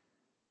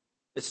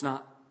 It's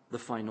not the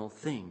final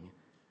thing.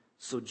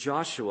 So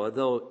Joshua,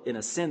 though in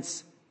a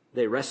sense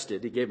they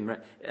rested, he gave them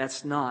rest,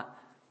 that's not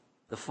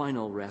the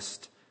final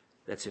rest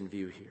that's in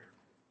view here.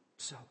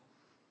 So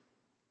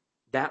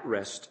That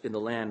rest in the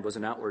land was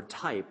an outward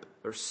type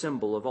or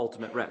symbol of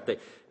ultimate rest.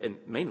 And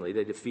mainly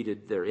they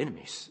defeated their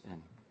enemies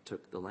and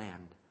took the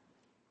land.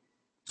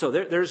 So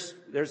there's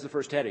the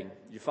first heading.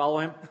 You follow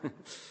him?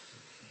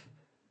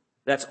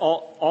 That's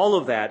all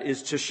of that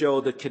is to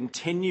show the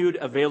continued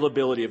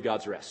availability of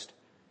God's rest.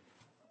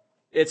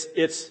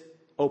 It's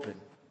open.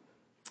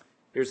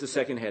 Here's the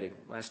second heading,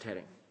 last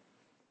heading.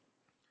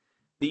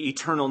 The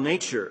eternal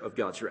nature of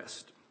God's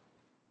rest.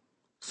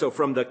 So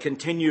from the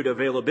continued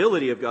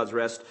availability of God's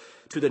rest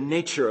to the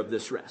nature of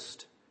this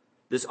rest,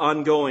 this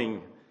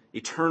ongoing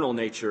eternal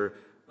nature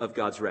of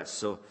God's rest.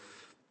 So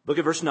look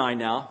at verse 9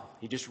 now.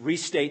 He just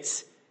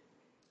restates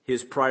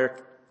his prior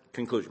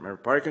conclusion.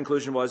 Remember, prior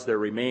conclusion was there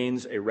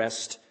remains a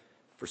rest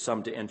for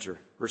some to enter.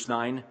 Verse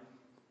 9,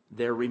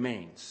 there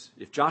remains.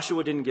 If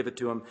Joshua didn't give it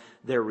to him,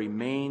 there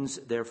remains,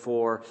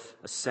 therefore,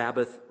 a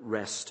Sabbath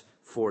rest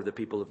for the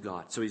people of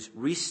God. So he's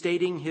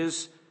restating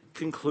his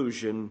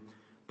conclusion,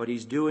 but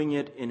he's doing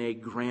it in a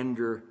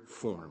grander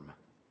form.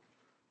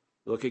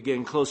 Look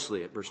again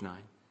closely at verse 9.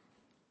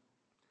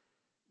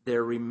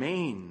 There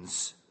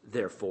remains,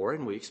 therefore,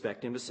 and we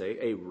expect him to say,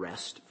 a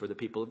rest for the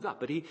people of God.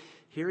 But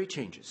here he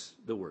changes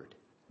the word.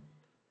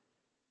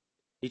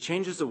 He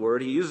changes the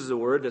word. He uses a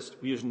word that's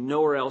used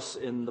nowhere else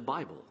in the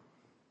Bible.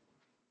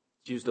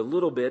 It's used a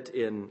little bit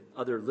in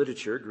other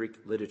literature, Greek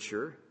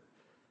literature,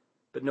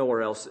 but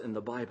nowhere else in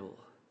the Bible.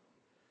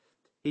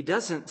 He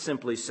doesn't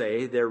simply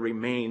say there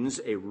remains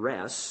a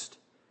rest,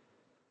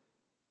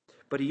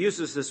 but he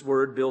uses this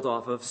word built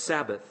off of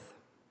Sabbath.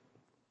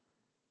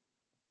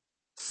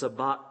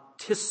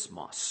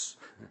 Sabbatismos.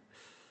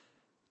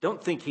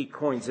 Don't think he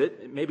coins it.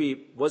 It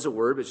maybe was a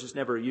word, but it's just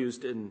never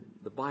used in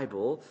the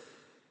Bible.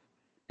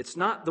 It's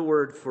not the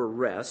word for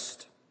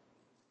rest,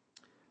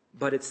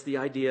 but it's the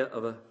idea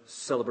of a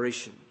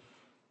celebration,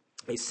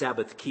 a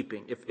Sabbath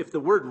keeping. If the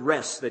word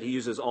rest that he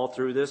uses all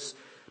through this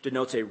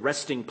denotes a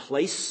resting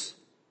place,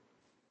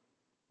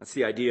 that's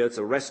the idea. It's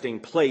a resting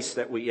place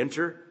that we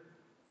enter,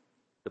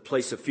 the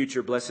place of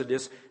future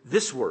blessedness.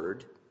 This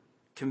word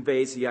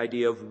conveys the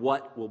idea of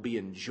what will be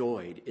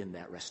enjoyed in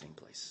that resting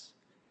place.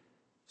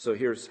 So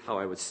here's how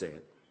I would say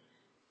it.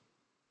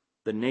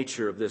 The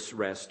nature of this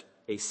rest,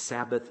 a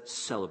Sabbath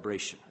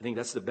celebration. I think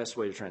that's the best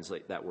way to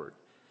translate that word.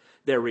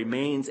 There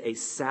remains a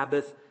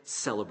Sabbath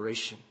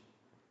celebration.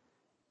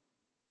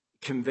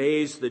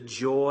 Conveys the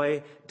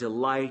joy,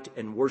 delight,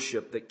 and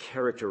worship that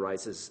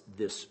characterizes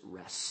this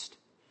rest.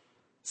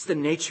 It's the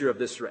nature of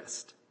this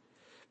rest.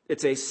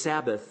 It's a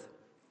Sabbath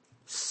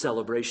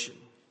celebration.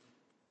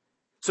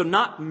 So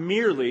not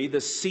merely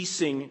the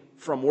ceasing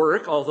from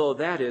work, although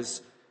that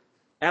is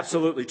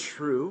absolutely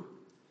true,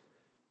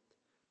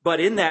 but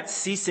in that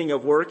ceasing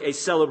of work, a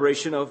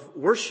celebration of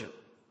worship.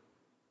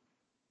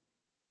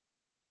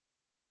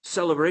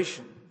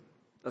 Celebration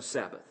of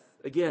Sabbath.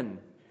 Again,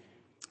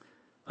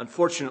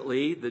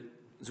 unfortunately,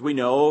 as we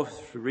know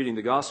through reading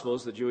the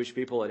Gospels, the Jewish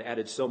people had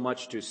added so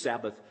much to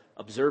Sabbath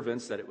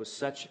observance that it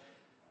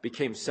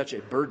became such a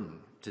burden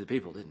to the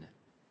people, didn't it?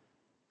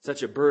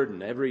 Such a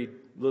burden. Every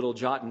little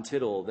jot and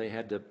tittle they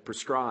had to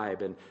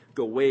prescribe and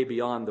go way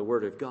beyond the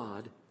Word of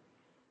God.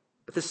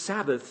 But the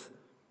Sabbath,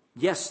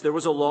 yes, there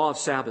was a law of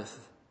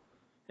Sabbath,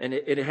 and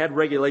it had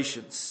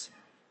regulations.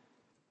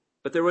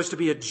 But there was to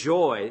be a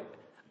joy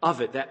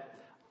of it, that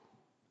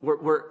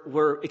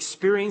we're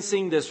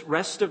experiencing this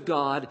rest of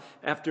God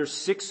after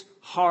 6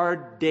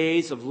 hard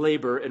days of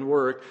labor and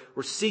work.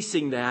 We're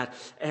ceasing that,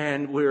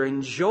 and we're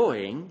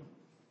enjoying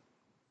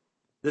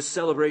this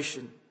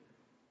celebration.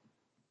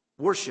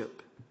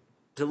 Worship,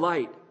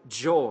 delight,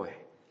 joy.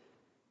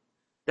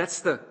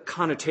 That's the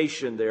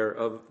connotation there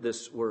of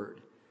this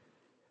word.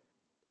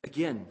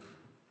 Again,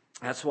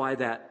 that's why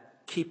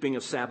that keeping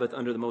of Sabbath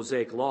under the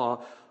Mosaic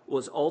law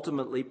was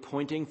ultimately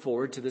pointing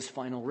forward to this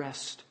final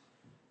rest.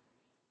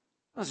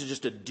 It wasn't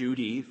just a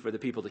duty for the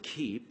people to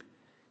keep.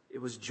 It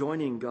was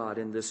joining God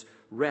in this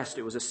rest.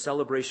 It was a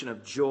celebration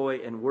of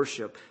joy and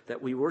worship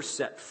that we were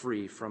set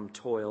free from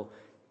toil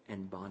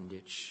and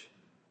bondage.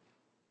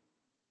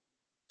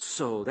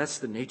 So that's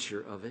the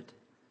nature of it.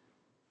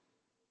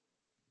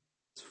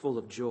 It's full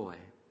of joy.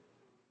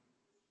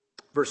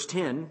 Verse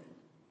 10,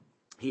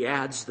 he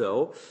adds,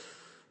 though,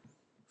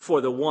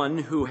 for the one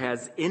who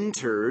has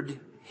entered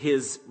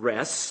his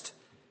rest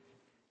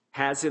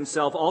has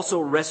himself also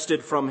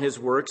rested from his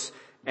works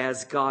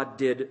as God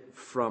did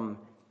from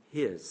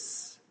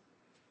his.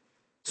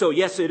 So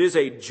yes, it is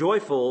a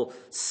joyful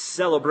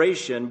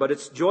celebration, but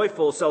it's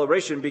joyful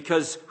celebration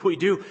because we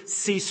do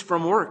cease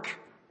from work,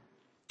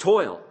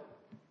 toil.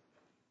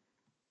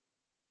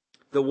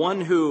 The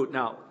one who,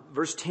 now,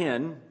 verse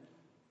 10,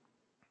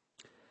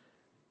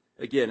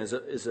 again,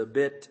 is a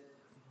bit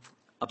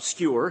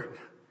obscure.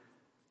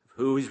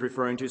 Who he's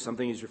referring to,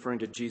 something he's referring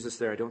to Jesus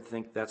there. I don't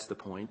think that's the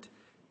point.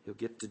 He'll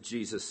get to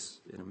Jesus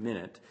in a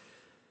minute.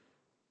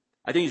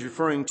 I think he's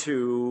referring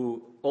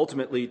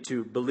ultimately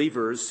to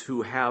believers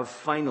who have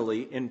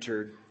finally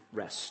entered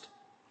rest.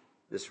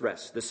 this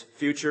rest, this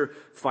future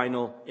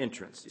final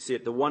entrance. You see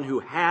it, the one who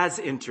has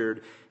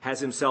entered has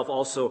himself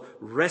also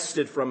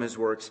rested from his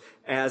works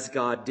as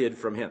God did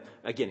from him.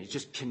 Again, he's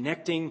just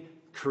connecting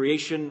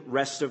creation,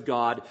 rest of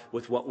God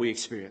with what we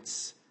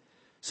experience.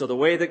 So the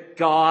way that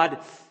God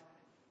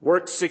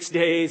worked 6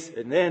 days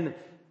and then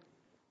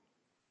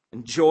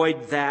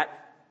enjoyed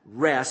that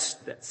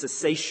rest, that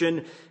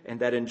cessation and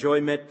that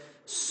enjoyment,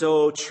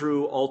 so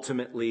true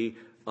ultimately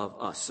of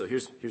us. So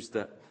here's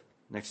the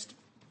next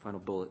final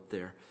bullet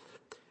there.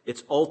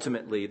 It's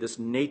ultimately, this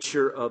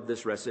nature of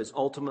this rest is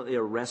ultimately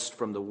a rest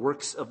from the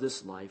works of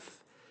this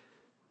life,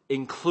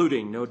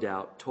 including, no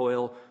doubt,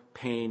 toil,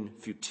 pain,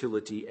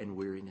 futility, and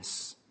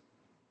weariness.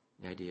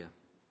 The idea.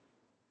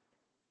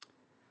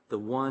 The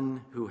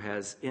one who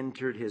has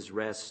entered his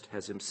rest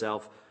has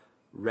himself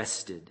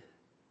rested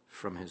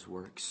from his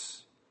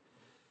works.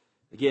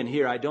 Again,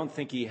 here, I don't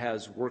think he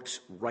has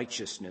works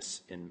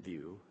righteousness in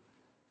view.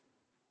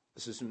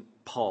 This isn't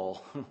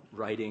Paul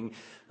writing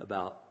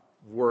about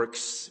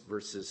works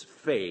versus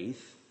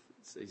faith.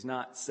 So he's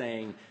not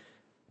saying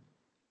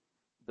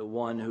the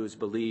one who's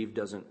believed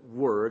doesn't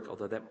work,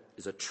 although that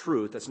is a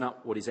truth. That's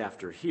not what he's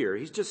after here.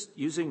 He's just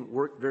using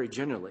work very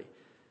generally.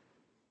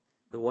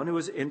 The one who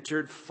has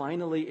entered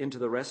finally into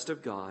the rest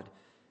of God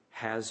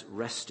has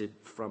rested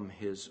from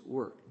his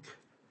work.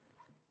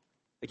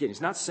 Again,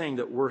 he's not saying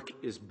that work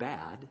is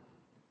bad.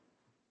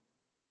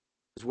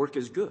 His work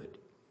is good.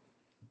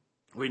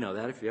 We know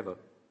that if you have a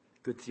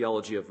good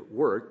theology of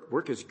work.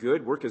 Work is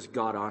good. Work is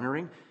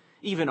God-honoring.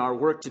 Even our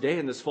work today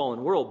in this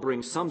fallen world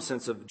brings some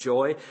sense of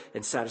joy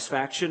and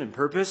satisfaction and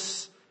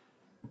purpose.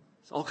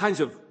 It's all kinds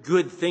of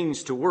good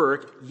things to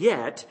work,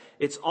 yet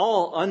it's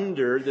all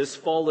under this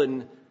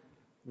fallen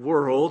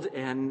world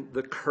and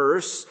the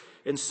curse.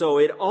 And so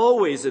it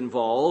always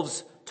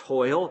involves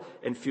toil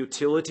and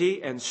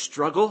futility and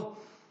struggle,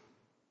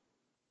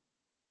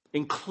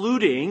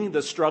 including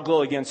the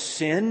struggle against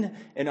sin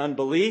and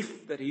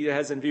unbelief that he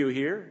has in view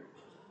here.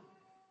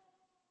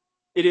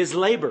 It is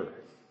labor.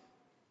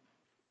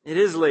 It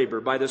is labor.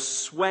 By the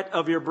sweat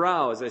of your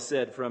brow, as I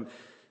said, from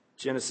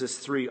Genesis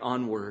 3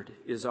 onward,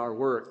 is our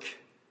work.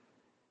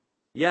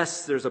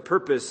 Yes, there's a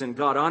purpose and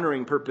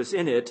God-honoring purpose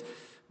in it,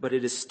 but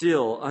it is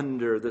still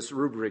under this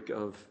rubric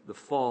of the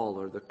fall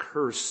or the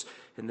curse,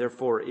 and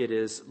therefore it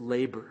is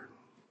labor.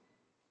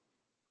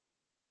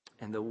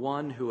 And the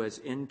one who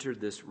has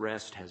entered this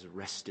rest has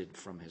rested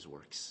from his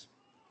works.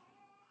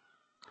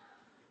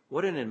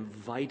 What an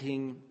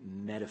inviting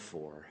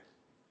metaphor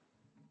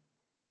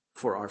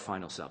for our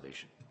final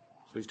salvation.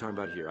 So he's talking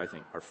about here, I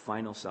think, our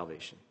final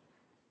salvation.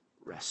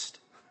 Rest.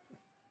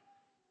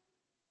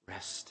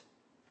 Rest.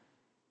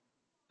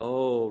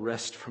 Oh,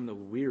 rest from the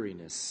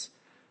weariness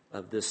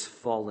of this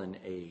fallen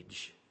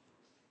age.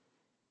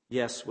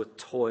 Yes, with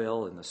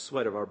toil and the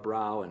sweat of our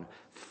brow and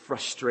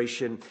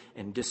frustration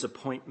and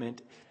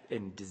disappointment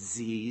and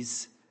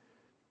disease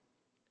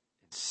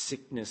and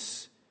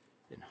sickness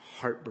and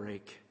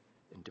heartbreak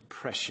and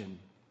depression.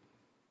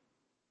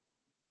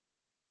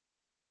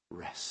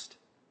 Rest.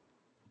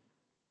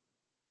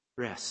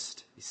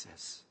 Rest, he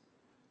says.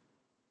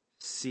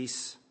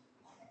 Cease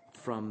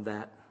from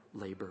that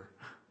labor.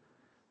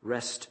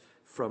 Rest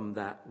from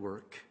that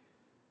work.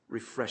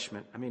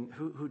 Refreshment. I mean,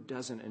 who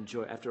doesn't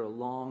enjoy, after a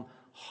long,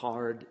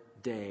 hard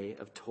day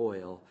of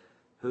toil,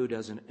 who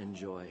doesn't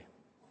enjoy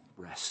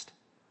rest?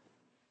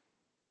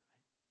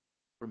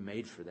 We're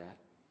made for that.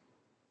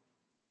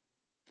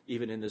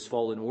 Even in this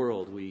fallen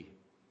world, we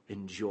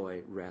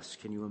enjoy rest.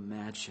 Can you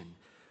imagine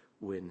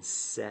when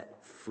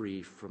set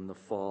free from the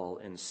fall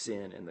and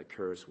sin and the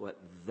curse, what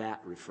that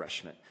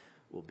refreshment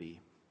will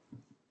be?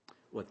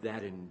 What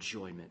that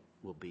enjoyment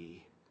will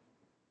be?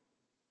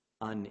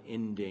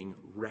 Unending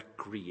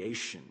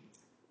recreation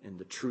in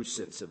the true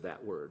sense of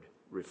that word,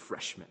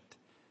 refreshment.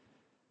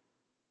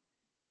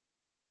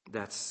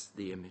 That's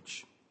the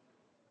image.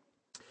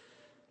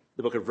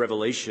 The book of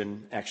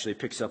Revelation actually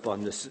picks up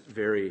on this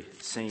very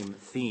same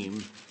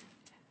theme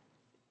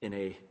in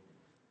a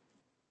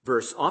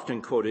verse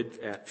often quoted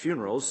at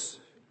funerals.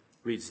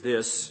 Reads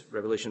this,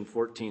 Revelation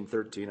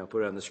 14:13. I'll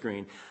put it on the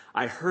screen.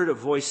 I heard a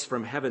voice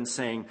from heaven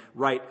saying,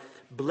 "Write,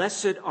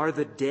 blessed are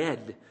the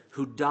dead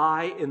who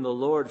die in the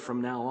Lord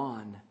from now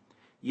on.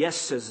 Yes,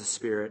 says the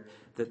Spirit,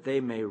 that they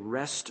may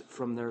rest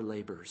from their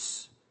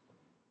labors,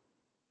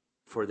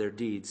 for their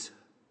deeds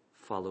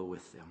follow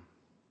with them."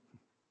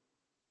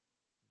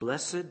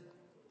 Blessed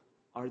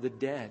are the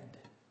dead.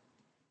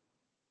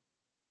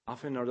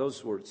 Often are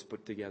those words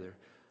put together.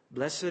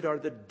 Blessed are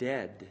the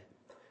dead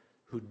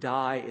who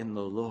die in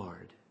the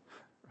Lord,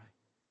 right?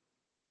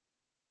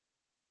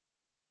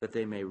 That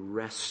they may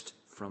rest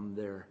from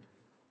their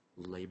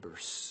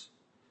labors.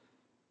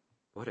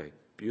 What a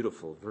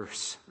beautiful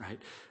verse, right?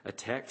 A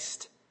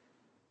text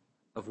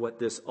of what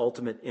this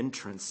ultimate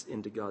entrance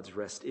into God's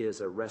rest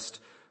is, a rest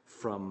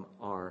from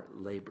our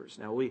labors.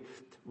 Now,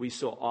 we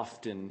so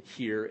often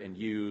hear and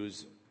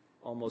use,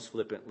 almost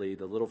flippantly,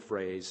 the little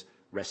phrase,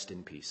 rest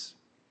in peace.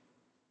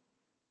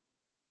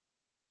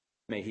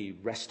 May he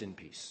rest in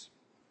peace.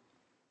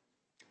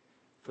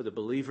 For the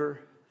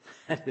believer,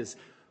 that is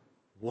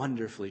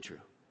wonderfully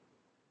true.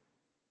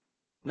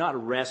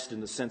 Not rest in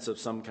the sense of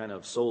some kind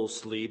of soul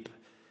sleep,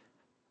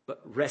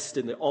 but rest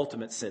in the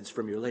ultimate sense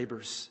from your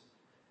labors.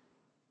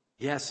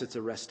 Yes, it's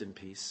a rest in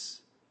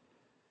peace.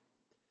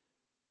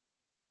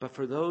 But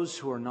for those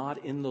who are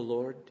not in the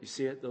Lord, do you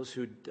see it? Those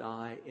who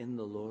die in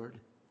the Lord.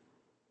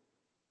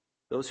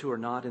 Those who are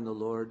not in the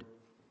Lord,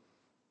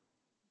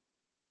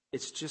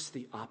 it's just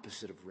the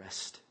opposite of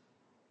rest.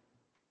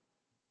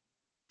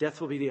 Death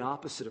will be the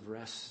opposite of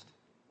rest.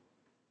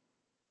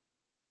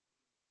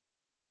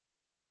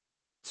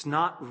 It's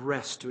not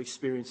rest to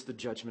experience the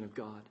judgment of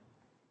God.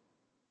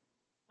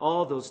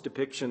 All those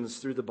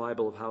depictions through the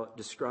Bible of how it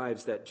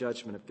describes that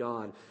judgment of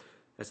God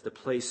as the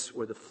place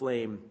where the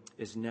flame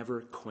is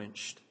never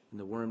quenched and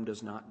the worm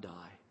does not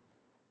die.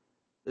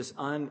 This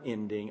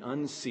unending,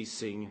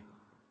 unceasing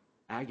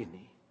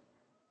agony,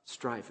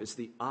 strife is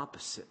the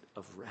opposite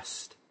of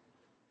rest.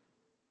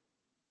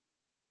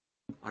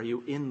 Are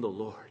you in the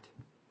Lord?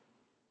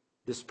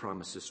 This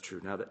promise is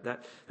true. Now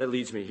that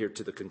leads me here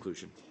to the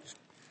conclusion.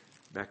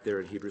 Back there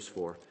in Hebrews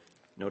 4.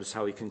 Notice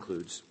how he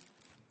concludes.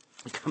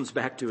 He comes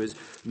back to his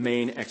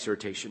main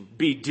exhortation.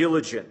 Be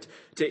diligent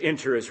to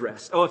enter his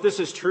rest. Oh, if this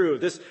is true,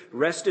 this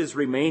rest is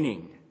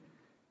remaining,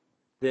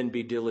 then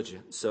be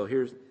diligent. So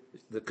here's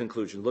the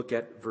conclusion. Look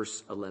at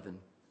verse 11.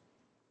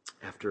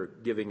 After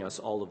giving us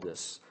all of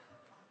this.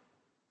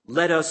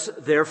 Let us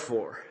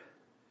therefore,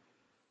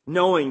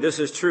 knowing this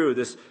is true,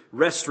 this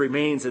rest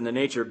remains in the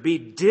nature, be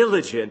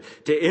diligent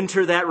to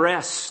enter that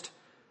rest,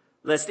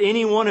 lest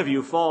any one of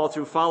you fall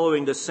through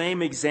following the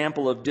same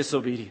example of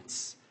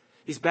disobedience.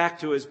 He's back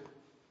to his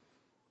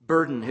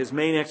burden, his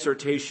main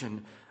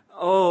exhortation.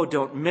 Oh,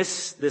 don't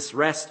miss this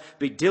rest.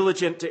 Be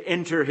diligent to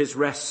enter his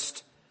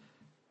rest.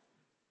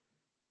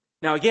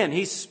 Now again,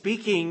 he's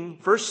speaking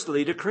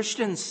firstly to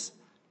Christians.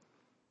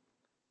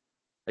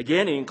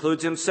 Again, he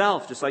includes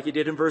himself, just like he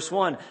did in verse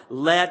 1.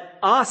 Let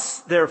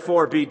us,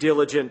 therefore, be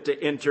diligent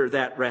to enter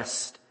that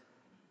rest.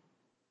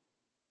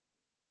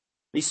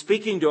 He's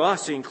speaking to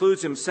us. He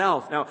includes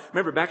himself. Now,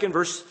 remember, back in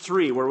verse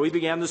 3, where we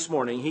began this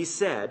morning, he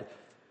said,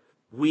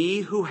 we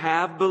who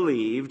have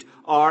believed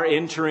are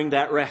entering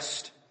that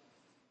rest.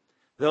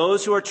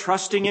 Those who are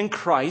trusting in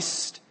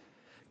Christ,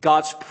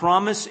 God's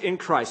promise in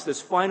Christ,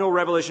 this final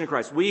revelation of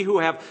Christ, we who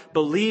have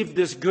believed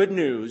this good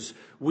news,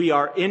 we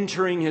are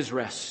entering his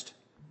rest.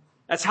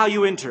 That's how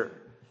you enter,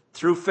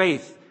 through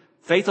faith,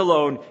 faith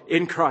alone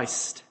in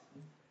Christ.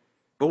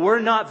 But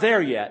we're not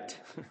there yet,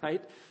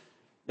 right?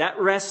 That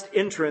rest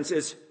entrance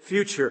is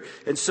future.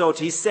 And so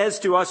he says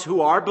to us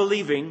who are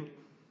believing,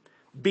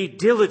 be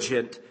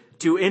diligent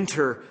to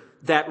enter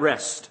that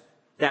rest,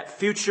 that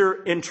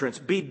future entrance.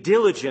 Be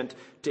diligent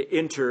to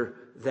enter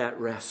that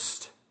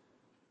rest.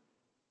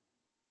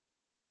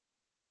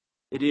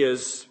 It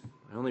is,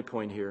 my only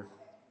point here,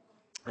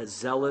 a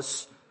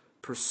zealous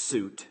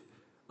pursuit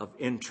of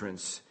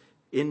entrance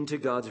into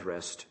God's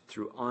rest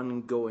through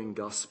ongoing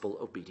gospel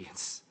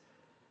obedience.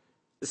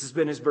 This has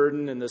been his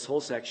burden in this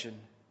whole section.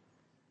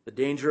 The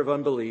danger of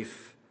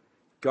unbelief.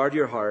 Guard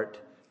your heart.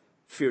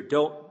 Fear.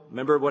 Don't.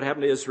 Remember what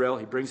happened to Israel.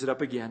 He brings it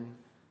up again.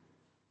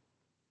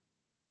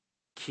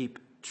 Keep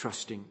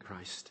trusting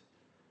Christ.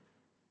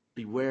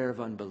 Beware of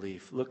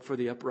unbelief. Look for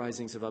the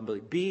uprisings of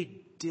unbelief.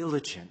 Be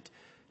diligent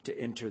to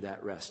enter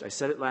that rest. I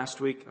said it last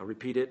week. I'll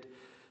repeat it.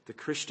 The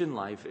Christian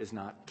life is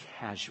not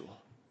casual.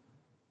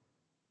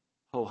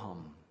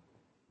 Ho-hum.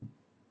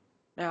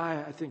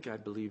 Yeah, I think I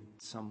believed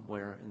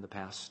somewhere in the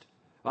past.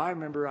 I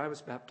remember I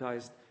was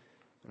baptized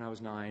when I was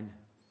 9.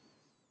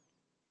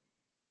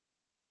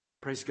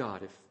 Praise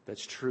God if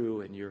that's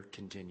true and you're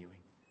continuing.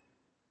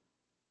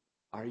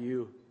 Are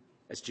you,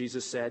 as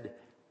Jesus said,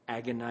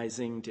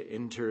 agonizing to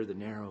enter the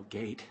narrow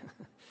gate?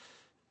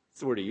 That's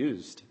the word he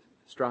used.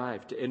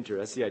 Strive to enter.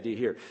 That's the idea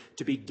here.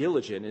 To be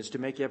diligent is to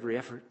make every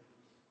effort.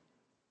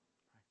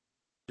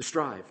 To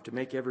strive, to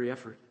make every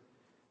effort.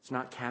 It's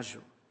not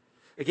casual.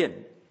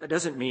 Again, that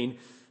doesn't mean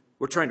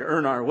we're trying to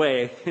earn our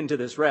way into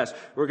this rest.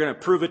 We're going to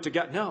prove it to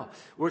God. No,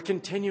 we're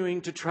continuing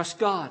to trust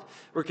God.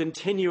 We're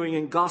continuing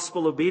in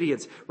gospel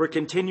obedience. We're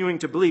continuing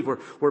to believe.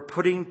 We're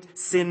putting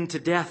sin to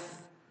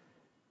death.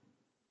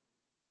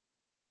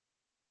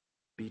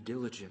 Be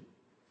diligent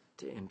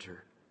to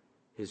enter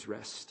his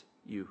rest,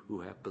 you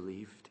who have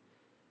believed.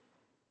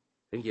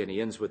 Again, he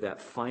ends with that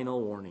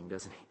final warning,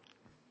 doesn't he?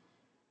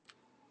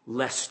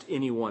 Lest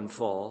anyone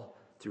fall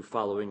through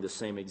following the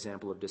same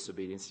example of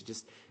disobedience.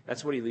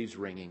 That's what he leaves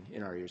ringing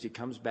in our ears. He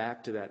comes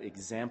back to that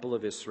example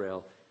of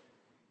Israel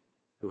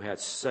who had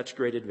such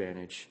great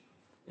advantage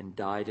and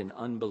died in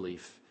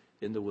unbelief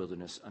in the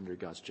wilderness under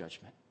God's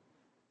judgment.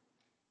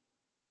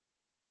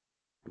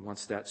 He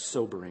wants that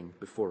sobering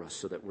before us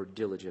so that we're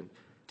diligent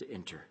to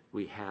enter.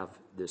 We have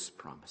this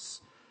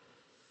promise.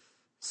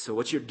 So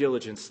what's your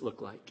diligence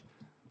look like?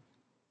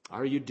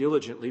 Are you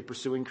diligently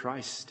pursuing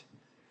Christ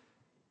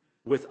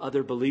with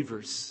other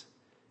believers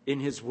in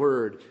his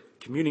word,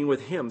 communing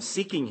with him,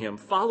 seeking him,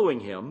 following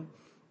him,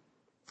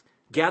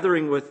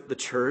 gathering with the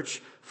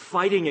church,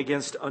 fighting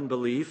against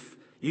unbelief,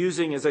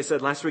 Using, as I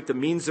said last week, the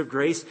means of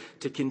grace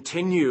to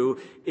continue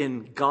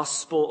in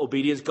gospel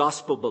obedience,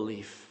 gospel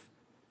belief.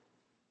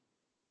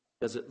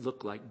 Does it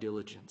look like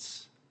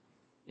diligence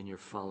in your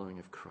following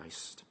of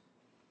Christ?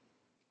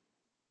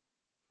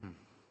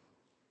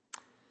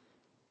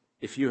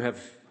 If you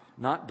have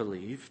not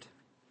believed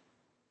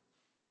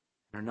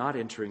and are not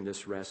entering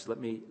this rest, let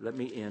me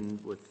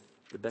end with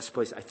the best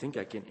place I think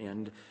I can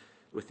end,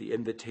 with the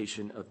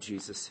invitation of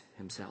Jesus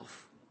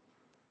himself.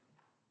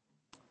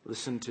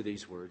 Listen to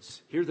these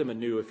words. Hear them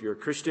anew if you're a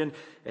Christian,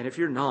 and if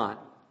you're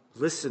not,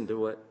 listen to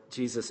what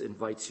Jesus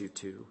invites you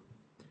to.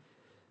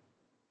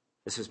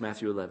 This is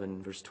Matthew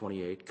 11, verse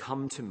 28.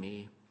 Come to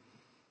me,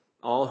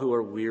 all who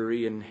are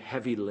weary and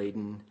heavy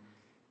laden,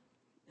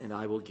 and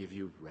I will give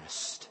you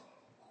rest.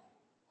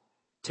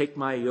 Take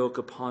my yoke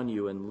upon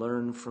you and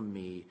learn from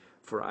me,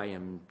 for I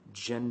am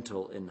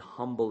gentle and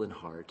humble in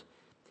heart,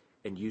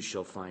 and you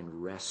shall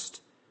find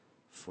rest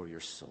for your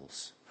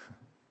souls.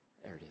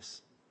 There it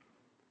is.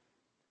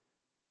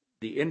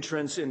 The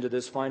entrance into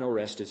this final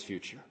rest is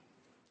future.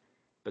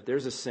 But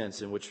there's a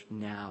sense in which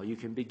now you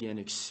can begin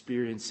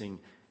experiencing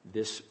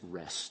this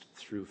rest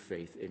through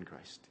faith in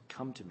Christ.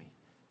 Come to me.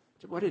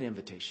 What an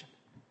invitation.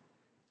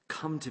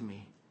 Come to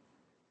me.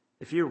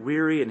 If you're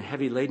weary and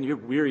heavy laden, you're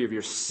weary of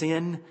your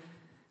sin,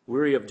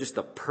 weary of just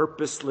the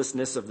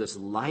purposelessness of this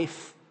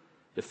life,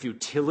 the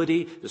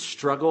futility, the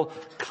struggle,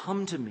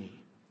 come to me.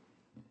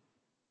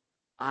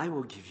 I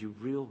will give you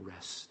real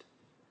rest.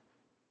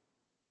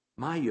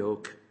 My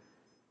yoke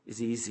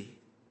is easy.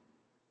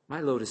 My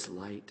load is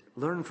light.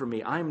 Learn from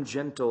me. I'm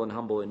gentle and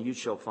humble, and you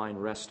shall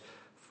find rest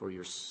for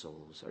your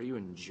souls. Are you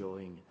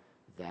enjoying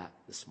that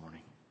this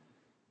morning?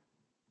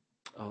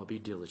 Oh, be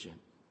diligent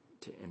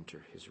to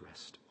enter his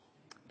rest.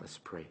 Let's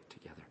pray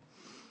together.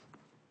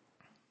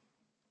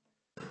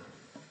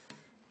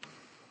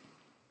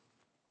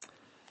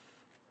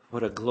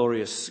 What a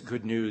glorious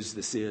good news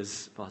this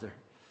is, Father.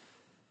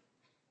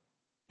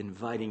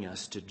 Inviting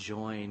us to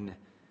join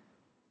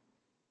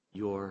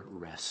your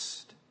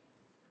rest.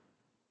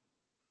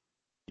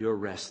 Your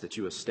rest that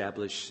you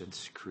established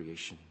since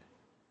creation.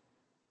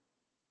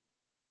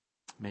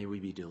 May we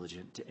be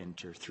diligent to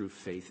enter through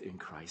faith in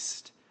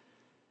Christ.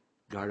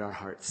 Guard our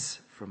hearts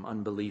from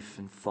unbelief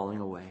and falling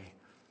away.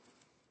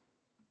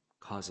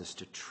 Cause us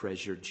to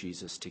treasure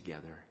Jesus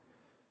together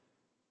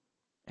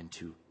and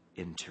to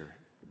enter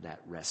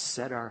that rest.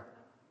 Set our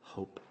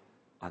hope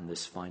on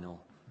this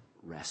final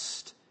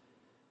rest.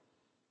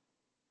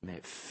 May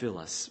it fill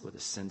us with a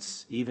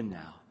sense, even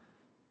now,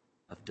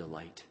 of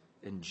delight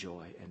and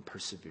joy and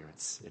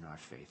perseverance in our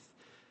faith.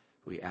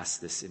 We ask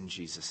this in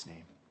Jesus'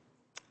 name.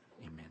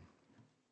 Amen.